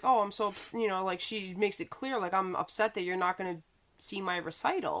just like, oh, I'm so, like, she makes it clear, like, I'm upset that you're not gonna see my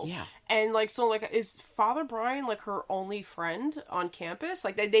recital. Yeah. And, like, so, like, is Father Brian, like, her only friend on campus?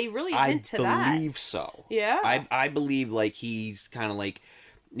 Like, they really hint to that. I believe so. Yeah? I believe, like, he's kind of, like,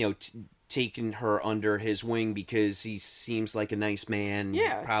 taken her under his wing because he seems like a nice man.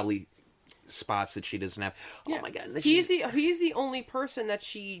 Yeah. Probably spots that she doesn't have. Yeah. Oh, my God. He's the only person that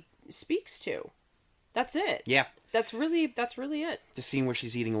she speaks to. That's it. Yeah. That's really it. The scene where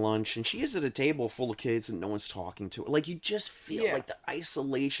she's eating lunch and she is at a table full of kids and no one's talking to her. Like, you just feel like the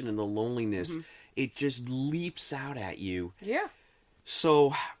isolation and the loneliness, it just leaps out at you. Yeah.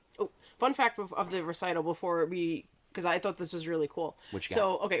 So... Oh, fun fact of the recital before because I thought this was really cool. What you got?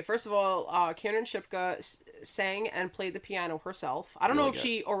 So, okay, first of all, Karen Shipka sang and played the piano herself. I don't know if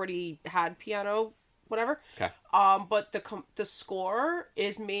she already had piano, whatever. Okay. But the score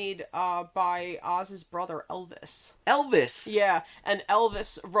is made by Oz's brother, Elvis. Elvis? Yeah, and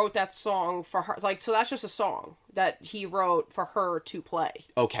Elvis wrote that song for her. Like, so that's just a song that he wrote for her to play.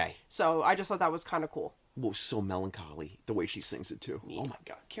 Okay. So I just thought that was kind of cool. Well, so melancholy, the way she sings it, too. Yeah. Oh, my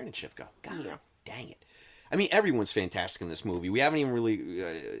God. Karen Shipka. God dang it. I mean, everyone's fantastic in this movie. We haven't even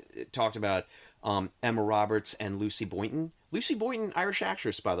really talked about Emma Roberts and Lucy Boynton. Lucy Boynton, Irish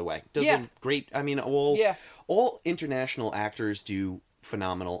actress, by the way. Does a great... I mean, all international actors do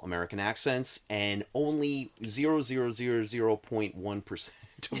phenomenal American accents, and only 0.1%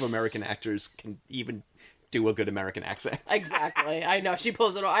 of American actors can even do a good American accent. Exactly. I know. She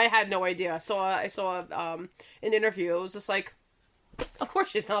pulls it off. I had no idea. I saw an interview. It was just like, of course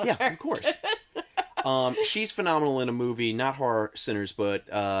she's not American. Yeah, of course. She's phenomenal in a movie, not Horror Sinners, but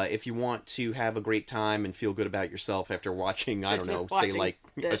if you want to have a great time and feel good about yourself after watching, I don't know, say like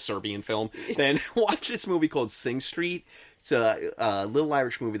a Serbian film, then watch this movie called Sing Street. It's a little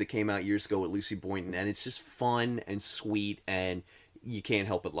Irish movie that came out years ago with Lucy Boynton, and it's just fun and sweet, and you can't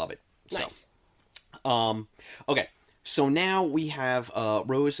help but love it. Nice. So, okay. So now we have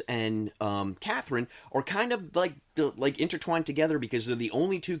Rose and Catherine are kind of like intertwined together because they're the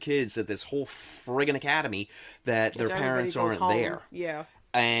only two kids at this whole friggin' academy that their parents aren't there. Yeah.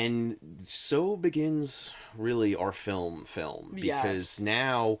 And so begins really our film because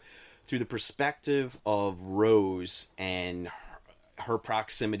now through the perspective of Rose and her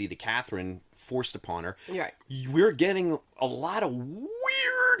proximity to Catherine forced upon her, we're getting a lot of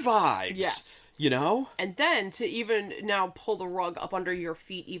weird vibes. Yes. You know? And then to even now pull the rug up under your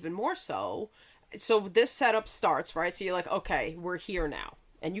feet even more so. So this setup starts, right? So you're like, okay, we're here now.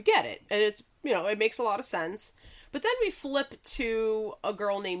 And you get it. And it's, it makes a lot of sense. But then we flip to a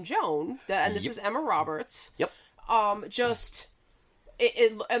girl named Joan, and this is Emma Roberts. Yep.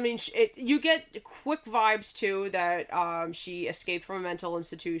 You get quick vibes too that she escaped from a mental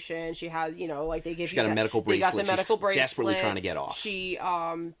institution. She has, they got a medical bracelet. They got the medical bracelet. Desperately trying to get off. She,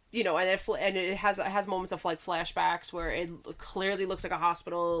 it has moments of like flashbacks where it clearly looks like a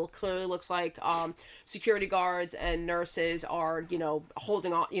hospital. Clearly looks like security guards and nurses are,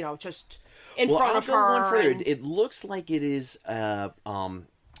 holding on, just in front of her. I'll go one further. It looks like it is a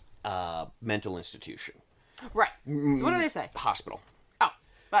mental institution. Right. What did I say? Hospital.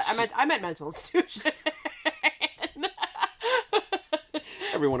 But I meant mental institution.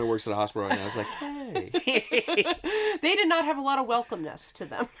 Everyone who works at a hospital right now is like, hey. They did not have a lot of welcomeness to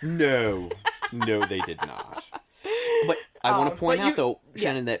them. No, they did not. But I want to point out, though,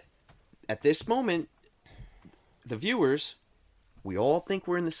 Shannon, that at this moment, the viewers, we all think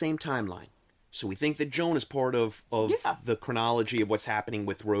we're in the same timeline. So we think that Joan is part of the chronology of what's happening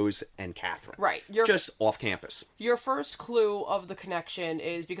with Rose and Catherine. Right. Just off campus. Your first clue of the connection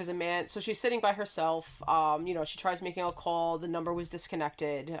is because a man... So she's sitting by herself. She tries making a call. The number was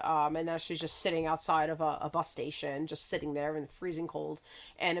disconnected. And now she's just sitting outside of a bus station, just sitting there in the freezing cold.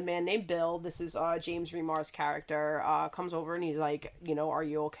 And a man named Bill, this is James Remar's character, comes over and he's like, are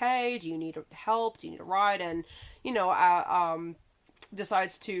you okay? Do you need help? Do you need a ride? And,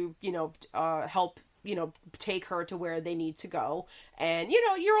 decides to, help, take her to where they need to go. And,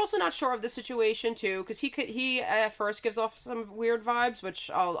 you're also not sure of the situation, too, because he at first gives off some weird vibes,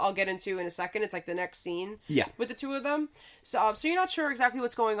 which I'll get into in a second. It's like the next scene with the two of them. So you're not sure exactly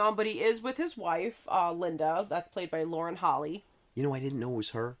what's going on, but he is with his wife, Linda. That's played by Lauren Holly. I didn't know it was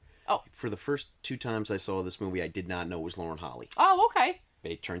her. Oh. For the first 2 times I saw this movie, I did not know it was Lauren Holly. Oh, okay.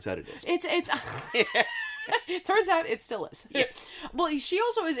 It turns out it is. It's It turns out it still is. Yeah. Well, she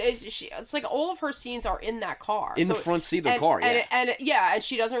also is it's like all of her scenes are in that car. In the front seat of the car, yeah. And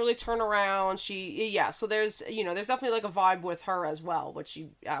she doesn't really turn around. So there's, there's definitely like a vibe with her as well, which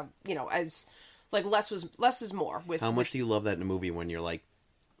as like less is more with. How much do you love that in a movie when you're like,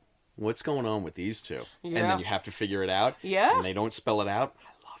 what's going on with these two? Yeah. And then you have to figure it out. Yeah. And they don't spell it out.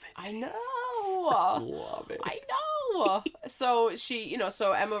 I love it. I know. I love it. I know. So she,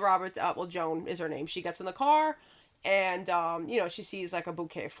 so Emma Roberts, Joan is her name. She gets in the car and, she sees like a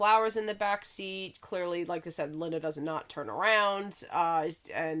bouquet of flowers in the back seat. Clearly, like I said, Linda does not turn around.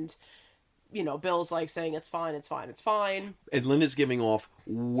 And, Bill's like saying, it's fine, it's fine, it's fine. And Linda's giving off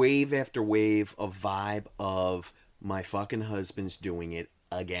wave after wave of vibe of my fucking husband's doing it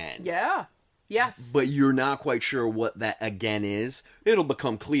again. Yeah. Yes. But you're not quite sure what that again is. It'll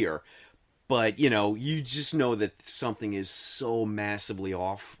become clear. But, you just know that something is so massively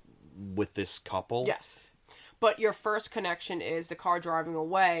off with this couple. Yes. But your first connection is the car driving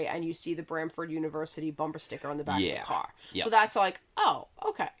away and you see the Bramford University bumper sticker on the back of the car. Yep. So that's like, oh,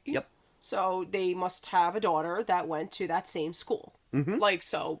 okay. Yep. So they must have a daughter that went to that same school. Mm-hmm. Like,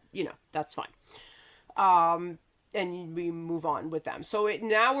 so, that's fine. And we move on with them. So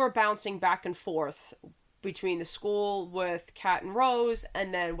now we're bouncing back and forth between the school with Kat and Rose,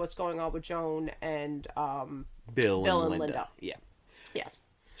 and then what's going on with Joan and Bill and Linda. Yeah. Yes.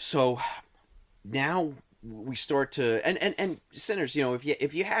 So now we start to and sinners,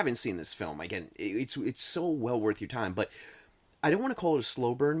 if you haven't seen this film, again, it's so well worth your time, but I don't want to call it a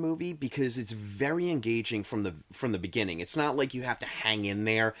slow burn movie because it's very engaging from the beginning. It's not like you have to hang in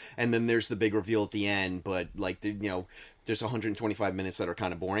there and then there's the big reveal at the end, but like there's 125 minutes that are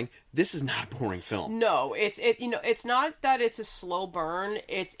kind of boring. This is not a boring film. No, it's not that it's a slow burn.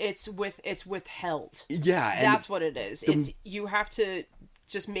 It's withheld. Yeah, that's what it is. You have to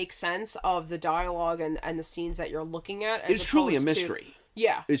just make sense of the dialogue and the scenes that you're looking at. It's truly a mystery.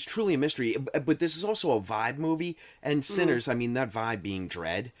 Yeah. It's truly a mystery, but this is also a vibe movie, and Sinners, I mean, that vibe being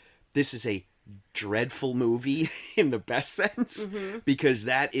dread, this is a dreadful movie in the best sense, because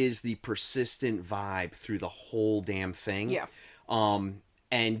that is the persistent vibe through the whole damn thing. Yeah.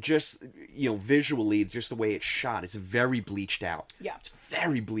 And just, visually, just the way it's shot, it's very bleached out. Yeah. It's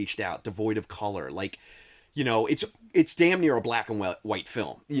very bleached out, devoid of color. Like, it's damn near a black and white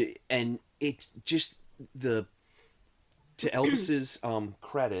film. And it just, to Elvis's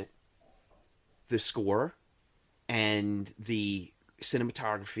credit, the score and the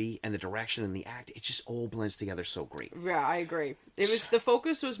cinematography and the direction and the act, it just all blends together so great. Yeah, I agree. The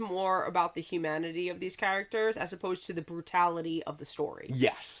focus was more about the humanity of these characters as opposed to the brutality of the story.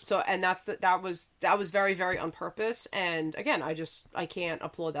 Yes. So, and that was very, very on purpose. And again, I can't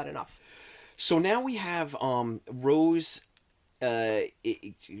applaud that enough. So now we have Rose.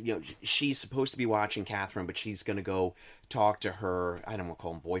 She's supposed to be watching Catherine, but she's gonna go talk to her, I don't want to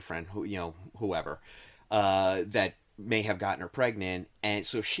call him boyfriend, whoever, that may have gotten her pregnant, and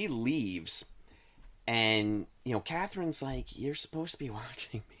so she leaves, and Catherine's like, you're supposed to be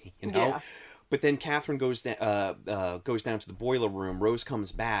watching me, Yeah. But then Catherine goes down to the boiler room. Rose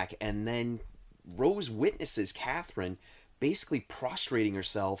comes back, and then Rose witnesses Catherine basically prostrating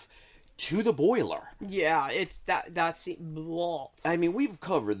herself to the boiler. Yeah, it's that scene. Blah. I mean, we've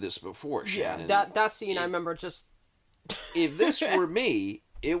covered this before, Shannon. Yeah, that scene I remember just. If this were me,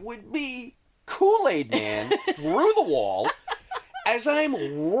 it would be Kool-Aid Man through the wall as I'm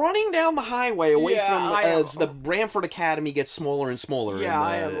running down the highway away from as the Bramford Academy gets smaller and smaller. Yeah,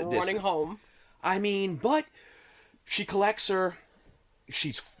 I am distance. running home. I mean, but she collects her.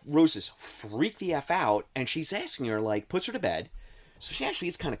 Rose is freaked the F out, and she's asking her, like, puts her to bed. So she actually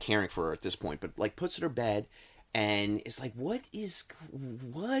is kind of caring for her at this point, but like puts her to bed and is like, what is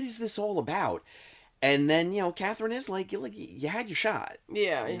this all about? And then, Catherine is like, you had your shot.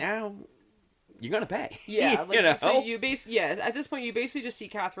 Yeah. Now you're going to pay. Yeah. Like, so you at this point, you basically just see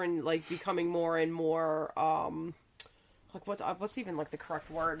Catherine like becoming more and more, like what's even like the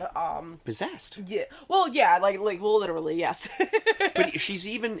correct word? Possessed. Yeah. Well, yeah, like literally, yes. But she's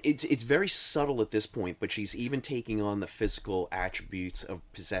even, it's very subtle at this point, but she's even taking on the physical attributes of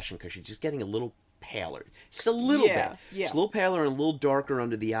possession because she's just getting a little paler. Just a little bit. Yeah. She's a little paler and a little darker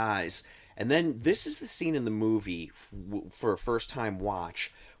under the eyes. And then this is the scene in the movie for a first time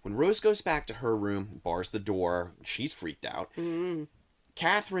watch. When Rose goes back to her room, bars the door, she's freaked out.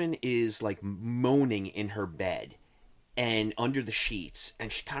 Catherine is like moaning in her bed and under the sheets,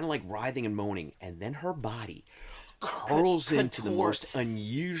 and she's kind of like writhing and moaning, and then her body curls into the most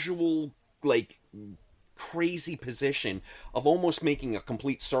unusual, like, crazy position of almost making a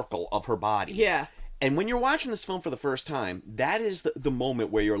complete circle of her body. Yeah. And when you're watching this film for the first time, that is the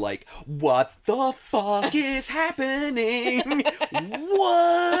moment where you're like, what the fuck is happening?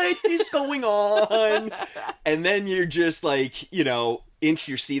 What is going on? And then you're just like, inch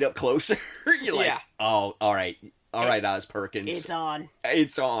your seat up closer. You're like, oh, all right, Oz Perkins. It's on.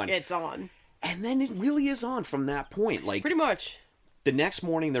 It's on. It's on. And then it really is on from that point. Like, pretty much. The next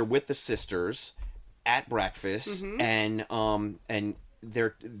morning, they're with the sisters at breakfast, and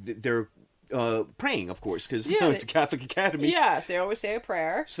they're praying, of course, because it's a Catholic academy. Yes, they always say a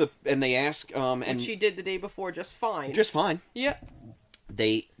prayer. So, and they ask, and she did the day before just fine. Just fine. Yeah.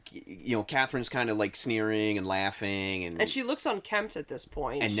 They, Catherine's kind of like sneering and laughing, and she looks unkempt at this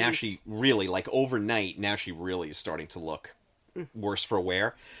point. And now she really, like overnight, now she really is starting to look worse for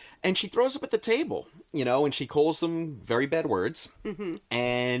wear. And she throws up at the table, and she calls them very bad words,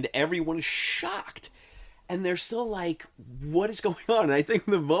 and everyone is shocked. And they're still like, what is going on? And I think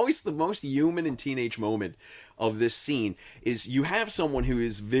the most human and teenage moment of this scene is you have someone who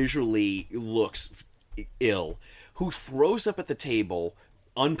is visually looks ill, who throws up at the table,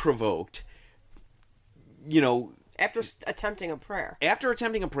 unprovoked, After attempting a prayer.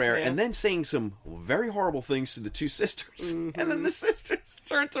 And then saying some very horrible things to the two sisters. And then the sisters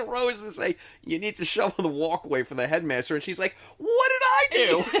turn to Rose and say, you need to shovel the walkway for the headmaster. And she's like, what did I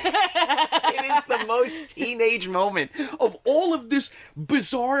do? It is the most teenage moment of all of this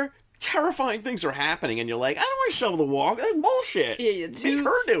bizarre, terrifying things are happening. And you're like, I don't want to shovel the walk. That's bullshit. Yeah, Make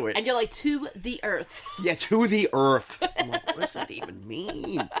her do it. And you're like, to the earth. Yeah, to the earth. I'm like, what does that even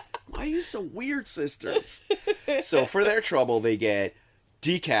mean? Why are you so weird, sisters? So for their trouble, they get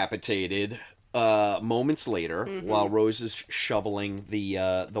decapitated moments later while Rose is shoveling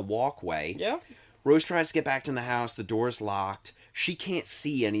the walkway. Yeah. Rose tries to get back to the house. The door's locked. She can't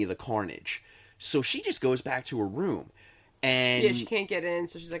see any of the carnage. So she just goes back to her room. And yeah, she can't get in,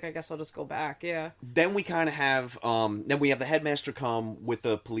 so she's like, I guess I'll just go back, yeah. Then we kind of have, the headmaster come with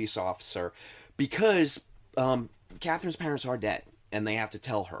a police officer because Catherine's parents are dead. And they have to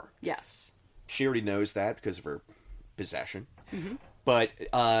tell her. Yes. She already knows that because of her possession. But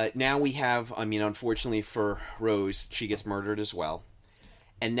now we have, unfortunately for Rose, she gets murdered as well.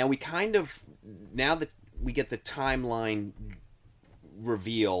 And now now that we get the timeline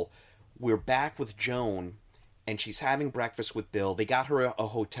reveal, we're back with Joan, and she's having breakfast with Bill. They got her a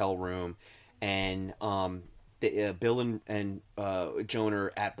hotel room, and Bill and Joan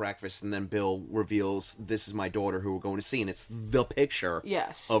are at breakfast, and then Bill reveals, this is my daughter who we're going to see, and it's the picture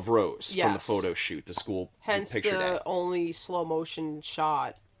of Rose from the photo shoot, the school picture day. The only slow motion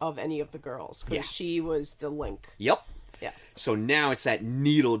shot of any of the girls, because she was the link. Yep. Yeah. So now it's that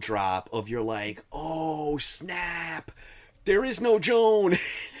needle drop of you're like, oh, snap. There is no Joan.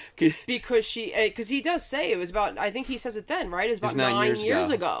 Because he does say it was about, I think he says it then, right? It was about 9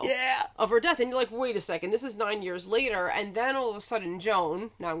 years ago. Yeah. Of her death. And you're like, wait a second, this is 9 years later. And then all of a sudden Joan,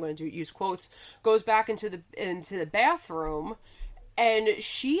 now I'm going to use quotes, goes back into the bathroom, and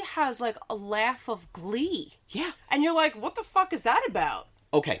she has like a laugh of glee. Yeah. And you're like, what the fuck is that about?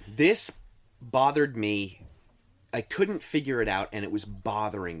 Okay, this bothered me. I couldn't figure it out, and it was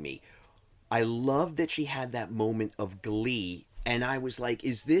bothering me. I love that she had that moment of glee, and I was like,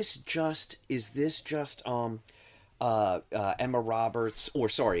 is this just Emma Roberts, or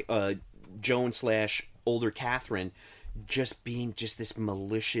sorry, Joan / older Catherine, just being just this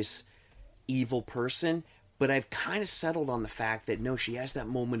malicious, evil person? But I've kind of settled on the fact that no, she has that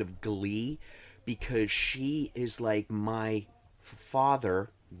moment of glee because she is like, my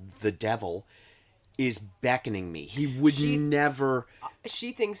father, the devil, is beckoning me. He would never.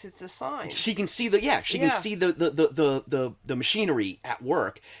 She thinks it's a sign. She can see can see the machinery at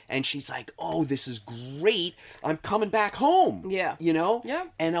work, and she's like, "Oh, this is great! I'm coming back home." Yeah, Yeah,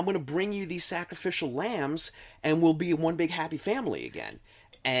 and I'm going to bring you these sacrificial lambs, and we'll be one big happy family again.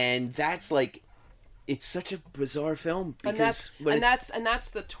 And that's like, it's such a bizarre film because and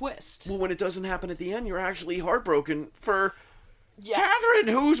that's the twist. Well, when it doesn't happen at the end, you're actually heartbroken for Catherine,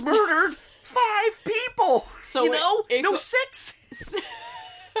 who's murdered 5 people. So no 6.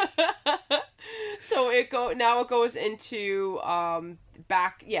 So it goes into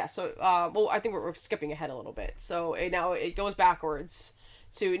back. Yeah. So I think we're skipping ahead a little bit. So now it goes backwards.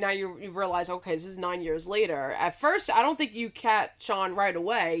 So now you realize, okay, this is 9 years later. At first, I don't think you catch on right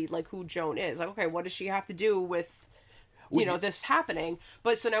away, like, who Joan is. Like, okay, what does she have to do with this happening?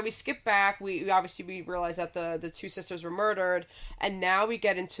 But so now we skip back. We realize that the two sisters were murdered, and now we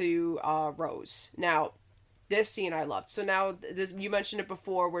get into Rose. Now, this scene I loved. So now you mentioned it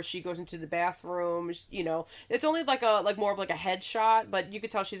before, where she goes into the bathroom. It's only like more of like a headshot, but you could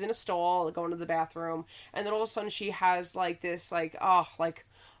tell she's in a stall, going to the bathroom, and then all of a sudden she has like this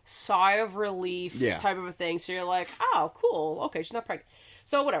sigh of relief type of a thing. So you're like, oh, cool. Okay, she's not pregnant.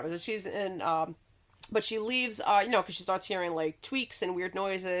 So whatever. She's in, but she leaves, because she starts hearing like tweaks and weird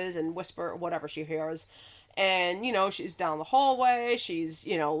noises and whisper, whatever she hears. And, she's down the hallway. She's,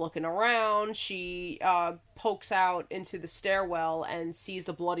 looking around. She pokes out into the stairwell and sees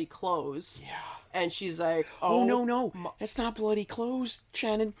the bloody clothes. Yeah. And she's like, oh no. That's not bloody clothes,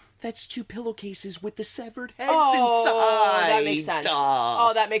 Shannon. That's 2 pillowcases with the severed heads inside. That makes sense.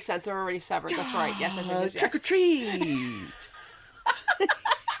 Oh, that makes sense. They're already severed. That's right. Yes. Trick or treat.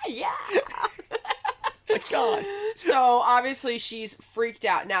 Yeah. My God. So obviously she's freaked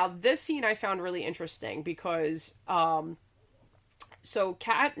out. Now this scene I found really interesting because so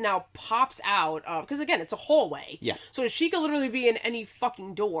Kat now pops out because again it's a hallway. Yeah. So she could literally be in any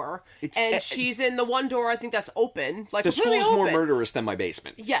fucking door, she's in the one door I think that's open. Like the school's more murderous than my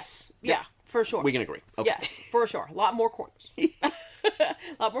basement. Yes. Yeah. For sure. We can agree. Okay. Yes, for sure. A lot more corners. A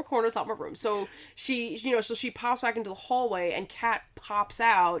lot more corners, a lot more room. So she, so she pops back into the hallway and Kat pops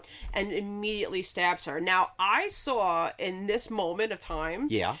out and immediately stabs her. Now, I saw in this moment of time,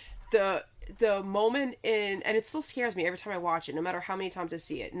 the moment in, and it still scares me every time I watch it, no matter how many times I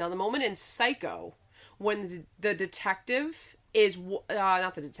see it. Now, the moment in Psycho, when the detective is,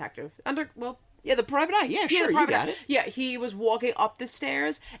 not the detective, the private eye. Yeah, sure, you got it. Yeah, he was walking up the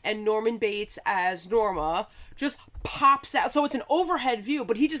stairs, and Norman Bates as Norma just pops out. So it's an overhead view,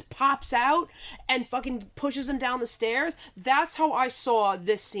 but he just pops out and fucking pushes him down the stairs. That's how I saw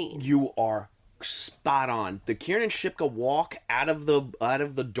this scene. You are spot on. The Kieran Shipka walk out of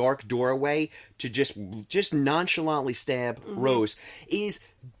the dark doorway to just nonchalantly stab Rose is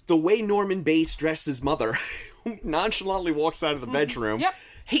the way Norman Bates dressed his mother. Nonchalantly walks out of the bedroom. Yep.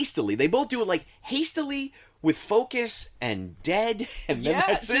 Hastily. They both do it like hastily with focus and dead, and then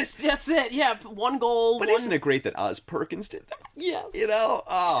that's it. That's it. Yeah, one goal. But isn't it great that Oz Perkins did that? Yes.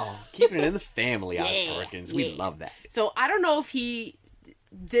 Keeping it in the family, Oz Perkins. We love that. So I don't know if he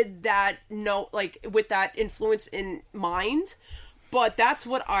did that, with that influence in mind, but that's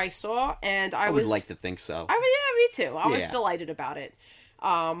what I saw, and I would like to think so. I mean, yeah, me too. I was delighted about it.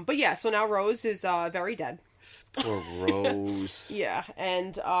 But yeah, so now Rose is very dead. Poor Rose. Yeah,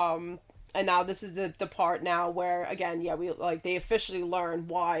 and now this is the part now where again, they officially learn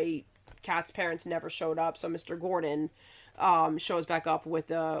why Kat's parents never showed up. So Mr. Gordon shows back up with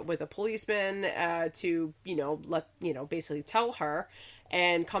a policeman to basically tell her,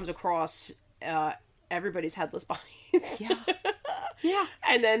 and comes across everybody's headless bodies. Yeah.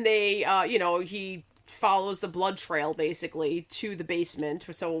 And then they he follows the blood trail basically to the basement,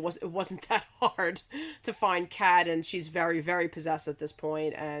 so it wasn't that hard to find Kat, and she's very, very possessed at this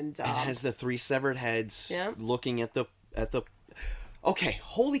point, and has the 3 severed heads looking at the okay,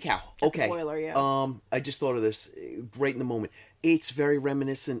 holy cow. Okay. The boiler, I just thought of this right in the moment. It's very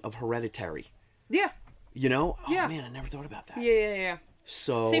reminiscent of Hereditary. Yeah. Oh man, I never thought about that. Yeah.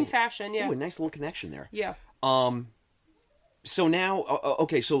 So same fashion, yeah. Ooh, a nice little connection there. Yeah. So now,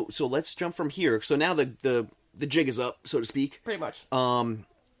 okay, so let's jump from here. So now the jig is up, so to speak. Pretty much.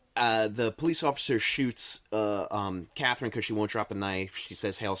 The police officer shoots Catherine because she won't drop the knife. She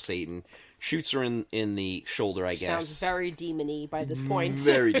says, "Hail Satan." Shoots her in the shoulder, I guess. Sounds very demony by this point.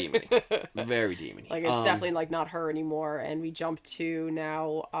 Very demony. Very demony. Like, it's definitely, not her anymore. And we jump to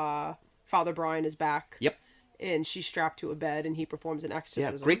now, Father Brian is back. Yep. And she's strapped to a bed, and he performs an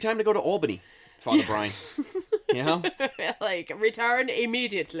exorcism. Yeah, great time to go to Albany, Father Brian. Return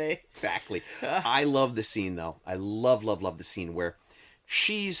immediately. Exactly. I love the scene, though. I love the scene where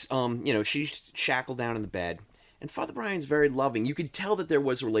she's, she's shackled down in the bed, and Father Brian's very loving. You could tell that there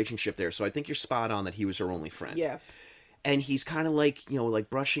was a relationship there, so I think you're spot on that he was her only friend. Yeah. And he's kind of like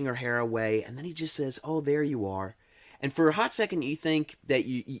brushing her hair away, and then he just says, "Oh, there you are." And for a hot second, you think that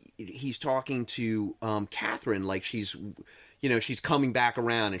he's talking to Catherine, like she's coming back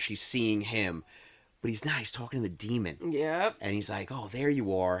around and she's seeing him. But he's not. He's talking to the demon. Yep. And he's like, "Oh, there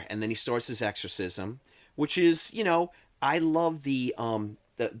you are." And then he starts his exorcism, which is, I love the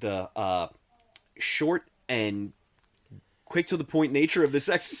short and quick to the point nature of this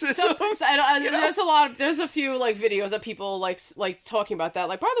exorcism. There's a few videos that people like talking about that.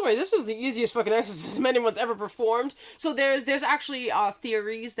 Like, by the way, this was the easiest fucking exorcism anyone's ever performed. So there's actually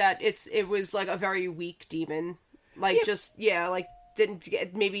theories that it was like a very weak demon, didn't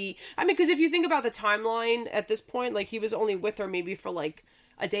get because if you think about the timeline at this point, he was only with her maybe for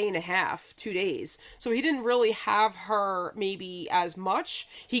a day and a half, 2 days. So he didn't really have her maybe as much.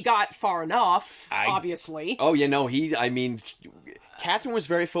 He got far enough, obviously. Oh, Catherine was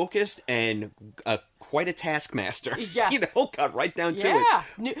very focused and quite a taskmaster. Yes. Got right down to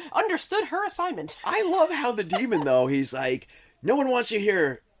it. Understood her assignment. I love how the demon, though, he's like, "No one wants you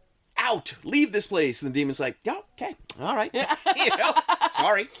here. out, leave this place. And the demon's like, yeah, okay, all right.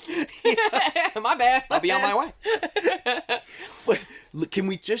 Sorry. My bad. I'll be on my way. But look, can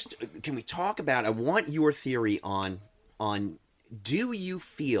we talk about, I want your theory on do you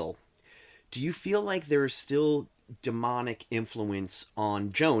feel like there's still demonic influence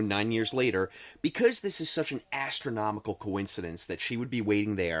on Joan 9 years later, because this is such an astronomical coincidence that she would be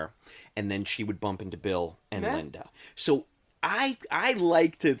waiting there and then she would bump into Bill and Linda. So I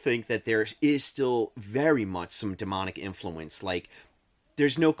like to think that there is still very much some demonic influence. Like,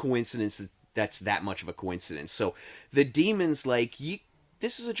 there's no coincidence that's that much of a coincidence. So the demon's like,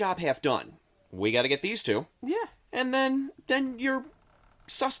 this is a job half done. We got to get these two. Yeah. And then you're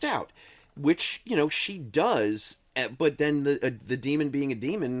sussed out, which, she does. But then the demon, being a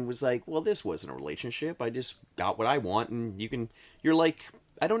demon, was like, well, this wasn't a relationship. I just got what I want, and you're like,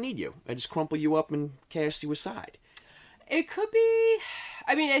 I don't need you. I just crumple you up and cast you aside. It could be,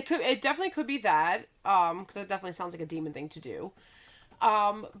 I mean, it definitely could be that, because that definitely sounds like a demon thing to do.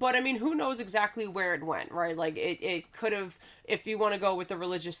 But I mean, who knows exactly where it went, right? Like, it could have, if you want to go with the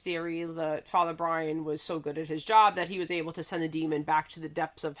religious theory, that Father Brian was so good at his job that he was able to send the demon back to the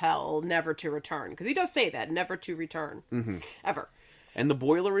depths of hell, never to return. Because he does say that, never to return. Mm-hmm. Ever. And the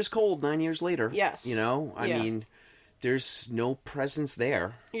boiler is cold 9 years later. Yes. I mean, there's no presence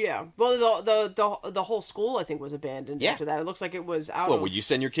there. Yeah. Well, the whole school, I think, was abandoned after that. It looks like it was out of... Would you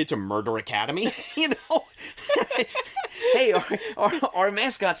send your kid to Murder Academy? Hey, our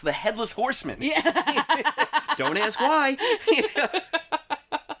mascot's the Headless Horseman. Yeah. Don't ask why.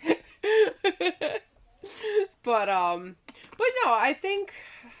 But no, I think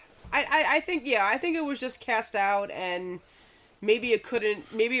it was just cast out, and maybe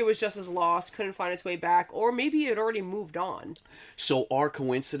it was just as lost, couldn't find its way back, or maybe it already moved on. So our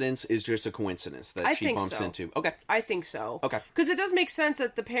coincidence is just a coincidence that she bumps into. Okay. I think so. Okay. Because it does make sense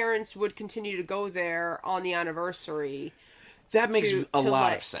that the parents would continue to go there on the anniversary. That makes a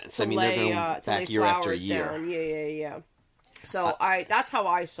lot of sense. I mean, they're going back year after year. Down. Yeah. So that's how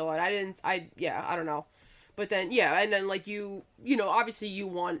I saw it. I don't know. But then, and then, like, obviously you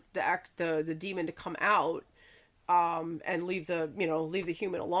want the demon to come out, and leave the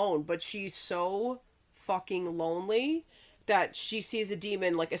human alone, but she's so fucking lonely that she sees a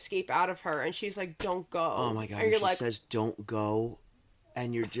demon, like, escape out of her, and she's like, don't go. Oh my god, and she says don't go,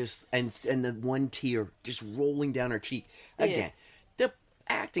 and you're just and the one tear just rolling down her cheek. Again, the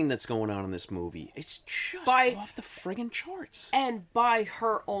acting that's going on in this movie, it's just off the friggin' charts. And by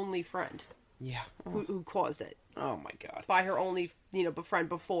her only friend. Yeah. Who caused it. Oh my god. By her only, friend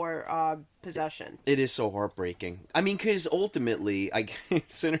before possession. It is so heartbreaking. I mean, because ultimately,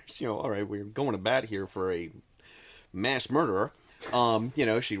 sinners, all right, we're going to bat here for a mass murderer.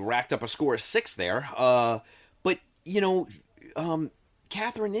 She racked up a score of 6 there. But,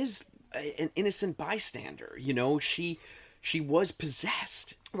 Catherine is an innocent bystander. She was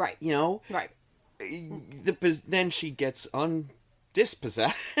possessed. Right. Right. Then she gets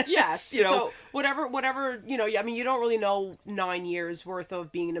dispossessed. Yes. So whatever, I mean, you don't really know 9 years worth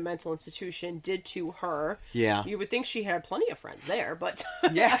of being in a mental institution did to her. Yeah. You would think she had plenty of friends there, but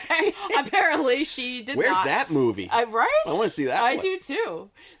yeah. Apparently she did Where's not. that movie? Right? I want to see that I one. do too.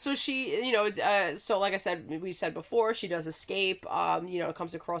 So she, so like we said before, she does escape,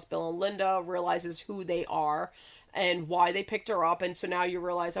 comes across Bill and Linda, realizes who they are and why they picked her up, and so now you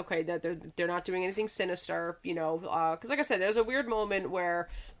realize, okay, that they're not doing anything sinister, because like I said, there's a weird moment where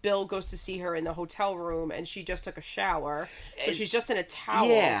Bill goes to see her in the hotel room, and she just took a shower, so she's just in a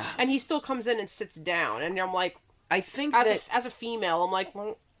towel, and he still comes in and sits down, and I'm like, I think as a female, I'm like,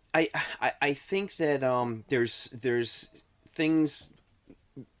 well, I think that there's things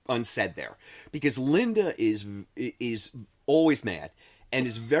unsaid there, because Linda is always mad, and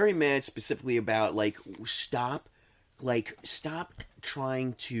is very mad specifically about, like, stop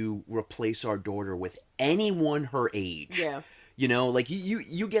trying to replace our daughter with anyone her age. Yeah. Like,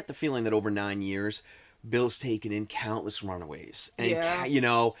 you get the feeling that over 9 years, Bill's taken in countless runaways. And,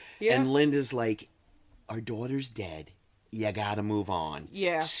 and Linda's like, our daughter's dead. You gotta move on.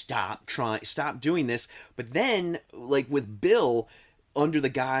 Yeah. Stop doing this. But then, like, with Bill, under the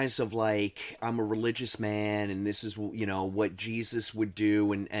guise of, like, I'm a religious man and this is, what Jesus would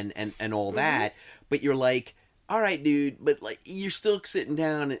do and all that. But you're like, all right, dude, but like you're still sitting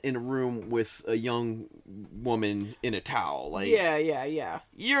down in a room with a young woman in a towel. Like, yeah.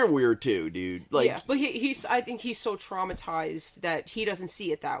 You're weird too, dude. Like, yeah, but I think he's so traumatized that he doesn't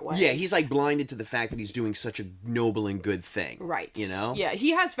see it that way. Yeah, he's like blinded to the fact that he's doing such a noble and good thing. Right. You know? Yeah,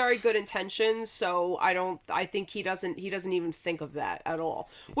 he has very good intentions, so I think he doesn't even think of that at all.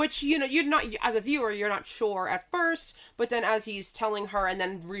 Which, you know, you're not, as a viewer, you're not sure at first, but then as he's telling her and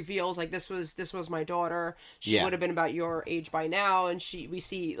then reveals, like, this was my daughter, she would have been about your age by now, and we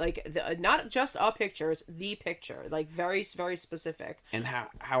see, like, not just a picture, it's the picture, like, very, very specific. And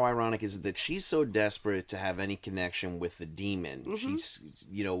how ironic is it that she's so desperate to have any connection with the demon, Mm-hmm. she's,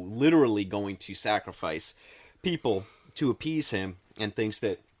 you know, literally going to sacrifice people to appease him, and thinks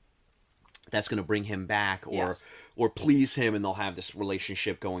that that's going to bring him back or please him, and they'll have this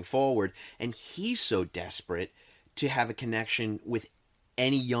relationship going forward. And he's so desperate to have a connection with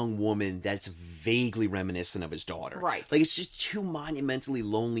any young woman that's vaguely reminiscent of his daughter. Right. Like, it's just two monumentally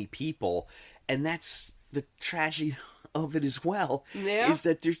lonely people, and that's the tragedy of it as well. Yeah. Is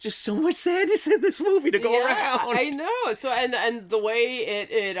that there's just so much sadness in this movie to go around. I know. So and the way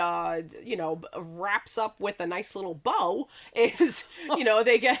it you know, wraps up with a nice little bow is, you know,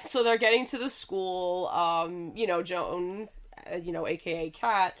 they're getting to the school, you know, Joan, you know, aka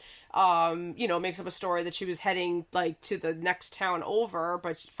Kat, you know, makes up a story that she was heading, like, to the next town over,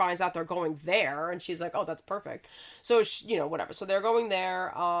 but she finds out they're going there, and she's like, oh, that's perfect. So, you know, whatever. So they're going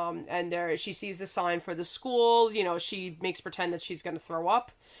there, and she sees the sign for the school, you know, she makes pretend that she's going to throw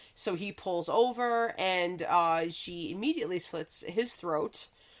up, so he pulls over, and she immediately slits his throat,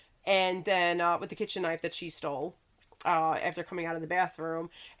 and then, with the kitchen knife that she stole, after coming out of the bathroom,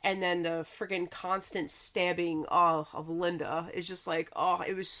 and then the friggin' constant stabbing of Linda is just like, oh,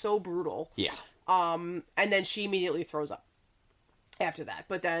 it was so brutal. Yeah. And then she immediately throws up after that,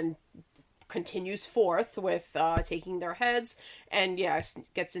 but then continues forth with taking their heads, and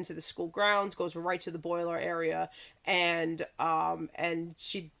gets into the school grounds, goes right to the boiler area, and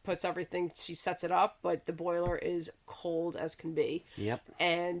she puts everything, she sets it up, but the boiler is cold as can be. Yep.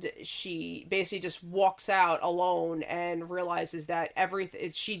 And she basically just walks out alone and realizes that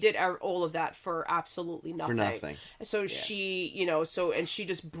she did all of that for absolutely nothing. For nothing. So she, you know, and she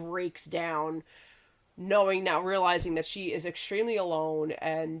just breaks down, realizing that she is extremely alone,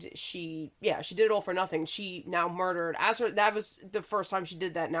 and she did it all for nothing. She now murdered that was the first time she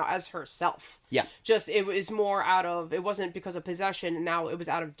did that now as herself. Yeah. Just, it was more it wasn't because of possession, now it was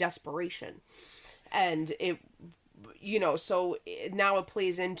out of desperation. And it, you know, so now it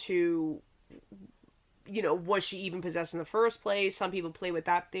plays into, you know, was she even possessed in the first place? Some people play with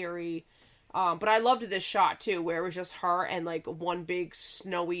that theory. But I loved this shot too, where it was just her and, like, one big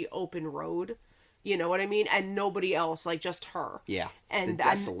snowy open road. You know what I mean? And nobody else, like, just her. Yeah. And the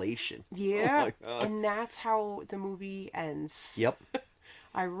desolation. Yeah. Oh my God. And that's how the movie ends. Yep.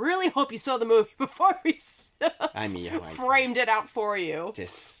 I really hope you saw the movie before we framed it out for you.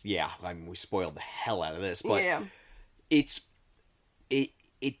 We spoiled the hell out of this, but it's the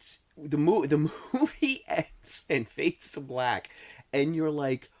movie ends and fades to black, and you're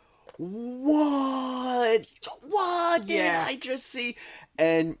like, what did I just see?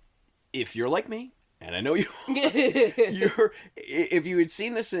 And if you're like me, and I know you if you had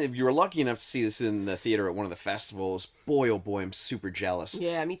seen this, if you were lucky enough to see this in the theater at one of the festivals, boy, oh boy, I'm super jealous.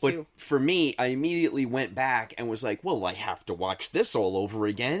 Yeah, me but too. For me, I immediately went back and was like, well, I have to watch this all over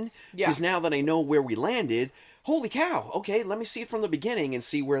again. Because now that I know where we landed, holy cow, okay, let me see it from the beginning and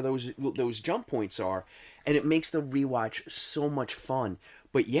see where those jump points are. And it makes the rewatch so much fun.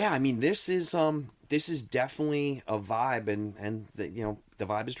 But yeah, I mean, this is definitely a vibe, and the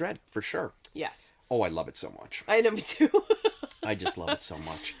vibe is Dread, for sure. Yes. Oh, I love it so much. I know, me too. I just love it so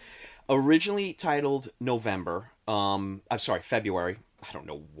much. Originally titled February. I don't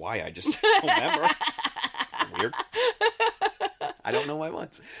know why I just said November. Weird. I don't know why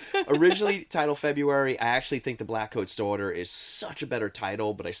once. Originally titled February. I actually think The Blackcoat's Daughter is such a better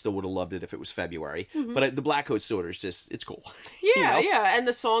title, but I still would have loved it if it was February. Mm-hmm. But The Blackcoat's Daughter is just, it's cool. Yeah, yeah. And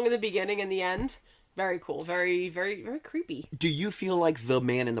the song in the beginning and the end, very cool. Very, very, very creepy. Do you feel like the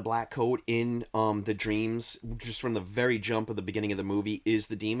man in the black coat in the dreams, just from the very jump of the beginning of the movie, is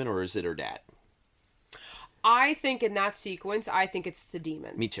the demon, or is it her dad? I think in that sequence, I think it's the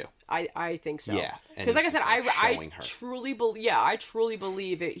demon. Me too. I think so. Yeah. Because like I said, I truly believe, I truly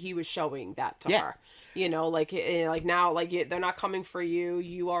believe that he was showing that to her. You know, like now, like, they're not coming for you.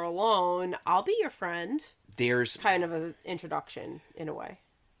 You are alone. I'll be your friend. There's kind of an introduction in a way.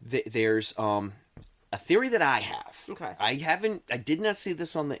 There's a theory that I have. Okay. I did not see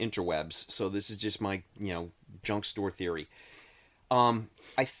this on the interwebs, so this is just my, junk store theory.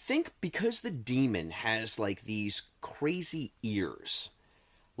 I think because the demon has like these crazy ears,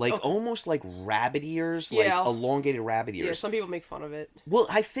 like almost like rabbit ears, like elongated rabbit ears. Yeah, some people make fun of it. Well,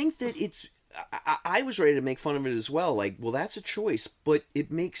 I think that it's. I was ready to make fun of it as well. Like, well, that's a choice, but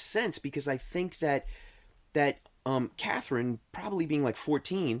it makes sense because I think that Catherine, probably being like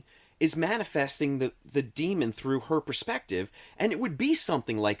 14, is manifesting the demon through her perspective, and it would be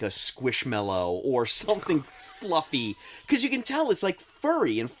something like a Squishmallow or something fluffy, because you can tell it's like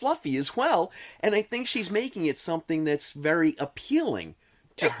furry and fluffy as well, and I think she's making it something that's very appealing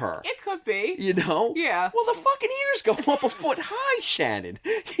to her. It could be. You know? Yeah. Well, the fucking ears go up a foot high, Shannon.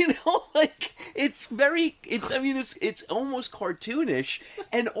 You know, like, it's almost cartoonish,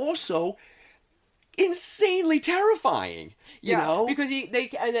 and also insanely terrifying, you know, because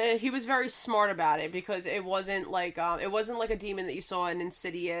he was very smart about it, because it wasn't like a demon that you saw in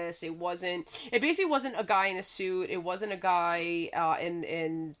Insidious. It basically wasn't a guy in a suit. It wasn't a guy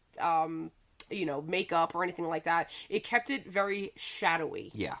in makeup or anything like that. It kept it very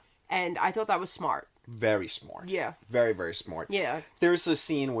shadowy. Yeah. And I thought that was smart. Very smart. Yeah. Very, very smart. Yeah. There's a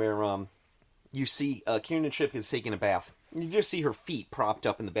scene where you see Kiernan Shipka is taking a bath. You just see her feet propped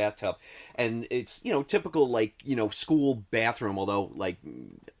up in the bathtub, and it's, typical, like, school bathroom, although, like,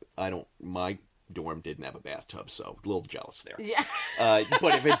 my dorm didn't have a bathtub, so a little jealous there. Yeah.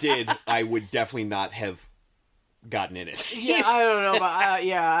 But if it did, I would definitely not have gotten in it. Yeah, I don't know, but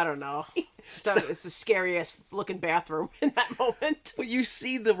I don't know. So it's the scariest looking bathroom in that moment. But you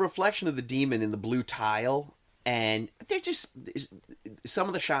see the reflection of the demon in the blue tile, and they're just, some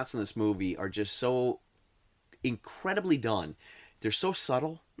of the shots in this movie are just so incredibly done. They're so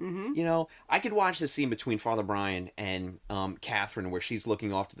subtle. Mm-hmm. I could watch the scene between Father Brian and Catherine where she's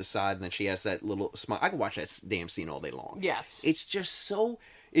looking off to the side and then she has that little smile. I could watch that damn scene all day long. Yes. It's just so...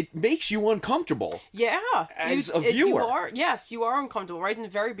 It makes you uncomfortable. Yeah. As a viewer. You are uncomfortable right in the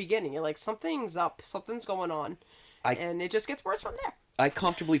very beginning. You're like, something's up. Something's going on. And it just gets worse from there. I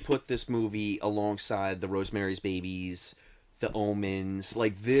comfortably put this movie alongside the Rosemary's Babies, the Omens.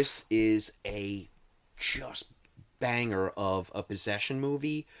 Like, this is a just banger of a possession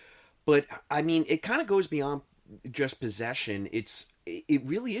movie, but I mean, it kind of goes beyond just possession. It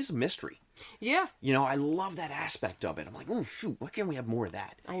really is a mystery. Yeah. I love that aspect of it. I'm like, oh shoot, why can't we have more of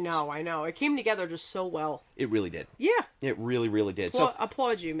that? I know. It came together just so well. It really did. Yeah. It really, really did. So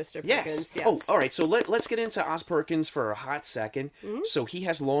applaud you, Mr. Perkins. Yes. Oh, all right. So let's get into Oz Perkins for a hot second. Mm-hmm. So he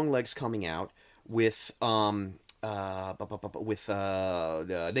has Long Legs coming out with Nick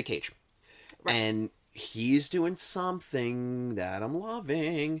Cage, right. And he's doing something that I'm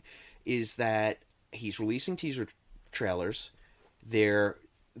loving, is that he's releasing teaser trailers.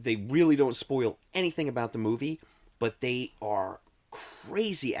 They really don't spoil anything about the movie, but they are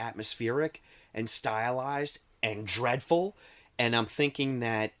crazy atmospheric and stylized and dreadful. And I'm thinking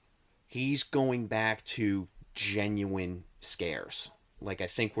that he's going back to genuine scares. Like, I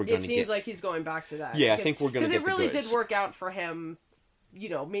think we're going to get... It seems like he's going back to that. Yeah, I think we're going to get the goods. Because it really did work out for him,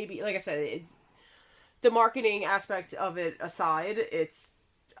 maybe, like I said, the marketing aspect of it aside,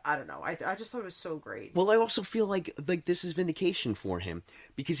 I don't know. I just thought it was so great. Well, I also feel like this is vindication for him,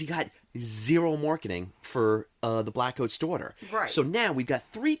 because he got zero marketing for the Blackcoat's daughter. Right. So now we've got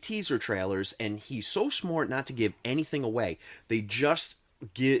 3 teaser trailers, and he's so smart not to give anything away. They just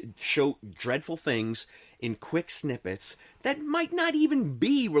show dreadful things in quick snippets that might not even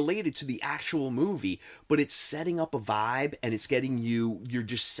be related to the actual movie, but it's setting up a vibe, and it's getting you're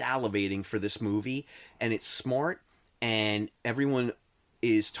just salivating for this movie, and it's smart, and everyone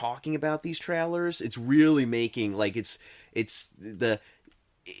is talking about these trailers. It's really making, like,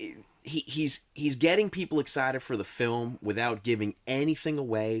 he's getting people excited for the film without giving anything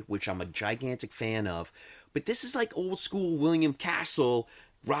away, which I'm a gigantic fan of. But this is like old school William Castle,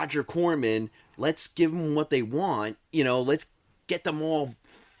 Roger Corman. Let's give them what they want. Let's get them all,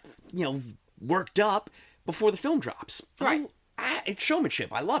 worked up before the film drops. Right. It's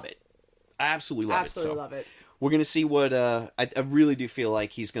showmanship. I love it. I absolutely love it. Absolutely love it. We're going to see what... I really do feel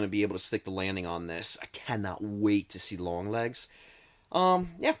like he's going to be able to stick the landing on this. I cannot wait to see Long Legs.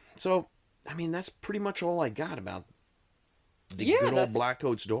 Yeah, so, I mean, that's pretty much all I got about the good old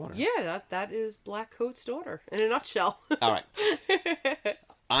Blackcoat's daughter. Yeah, that is Blackcoat's daughter, in a nutshell. All right.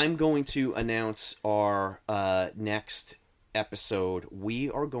 I'm going to announce our next episode.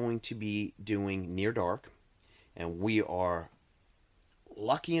 We are going to be doing Near Dark, and we are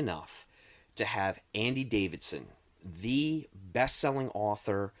lucky enough to have Andy Davidson, the best-selling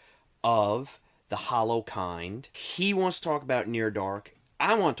author of The Hollow Kind. He wants to talk about Near Dark.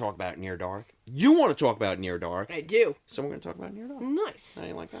 I want to talk about Near Dark. You want to talk about Near Dark. I do. So we're going to talk about Near Dark. Nice. I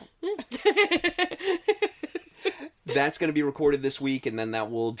ain't like that. That's going to be recorded this week, and then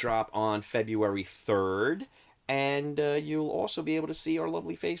that will drop on February 3rd. And you'll also be able to see our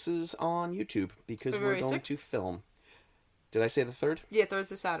lovely faces on YouTube because February we're going 6th? to film. Did I say the 3rd? Yeah,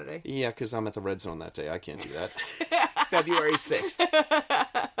 3rd's a Saturday. Yeah, because I'm at the Red Zone that day. I can't do that. February 6th.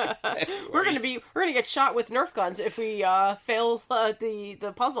 We're gonna get shot with Nerf guns if we fail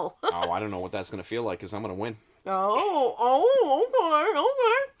the puzzle. Oh, I don't know what that's going to feel like because I'm going to win. Okay.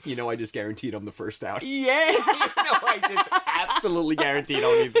 You know, I just guaranteed I'm the first out. Yeah. I just absolutely guaranteed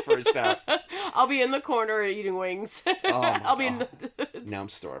I'll be the first out. I'll be in the corner eating wings. I'll be in the... Now I'm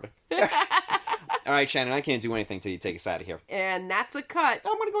starving. All right, Shannon, I can't do anything till you take us out of here. And that's a cut.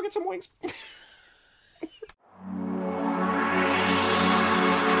 I'm gonna go get some wings.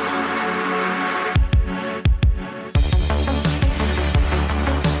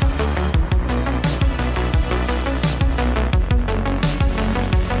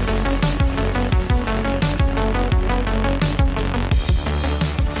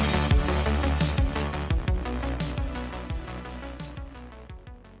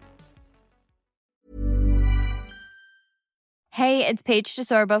 Hey, it's Paige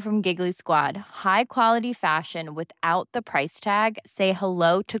DeSorbo from Giggly Squad. High quality fashion without the price tag. Say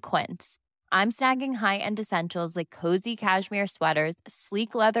hello to Quince. I'm snagging high-end essentials like cozy cashmere sweaters,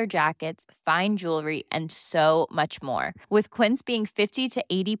 sleek leather jackets, fine jewelry, and so much more. With Quince being 50 to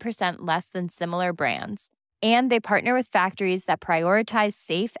 80% less than similar brands. And they partner with factories that prioritize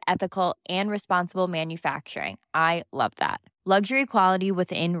safe, ethical, and responsible manufacturing. I love that. Luxury quality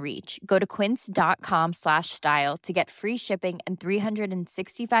within reach. Go to quince.com/style to get free shipping and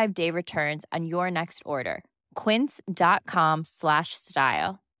 365-day returns on your next order.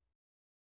 Quince.com/style.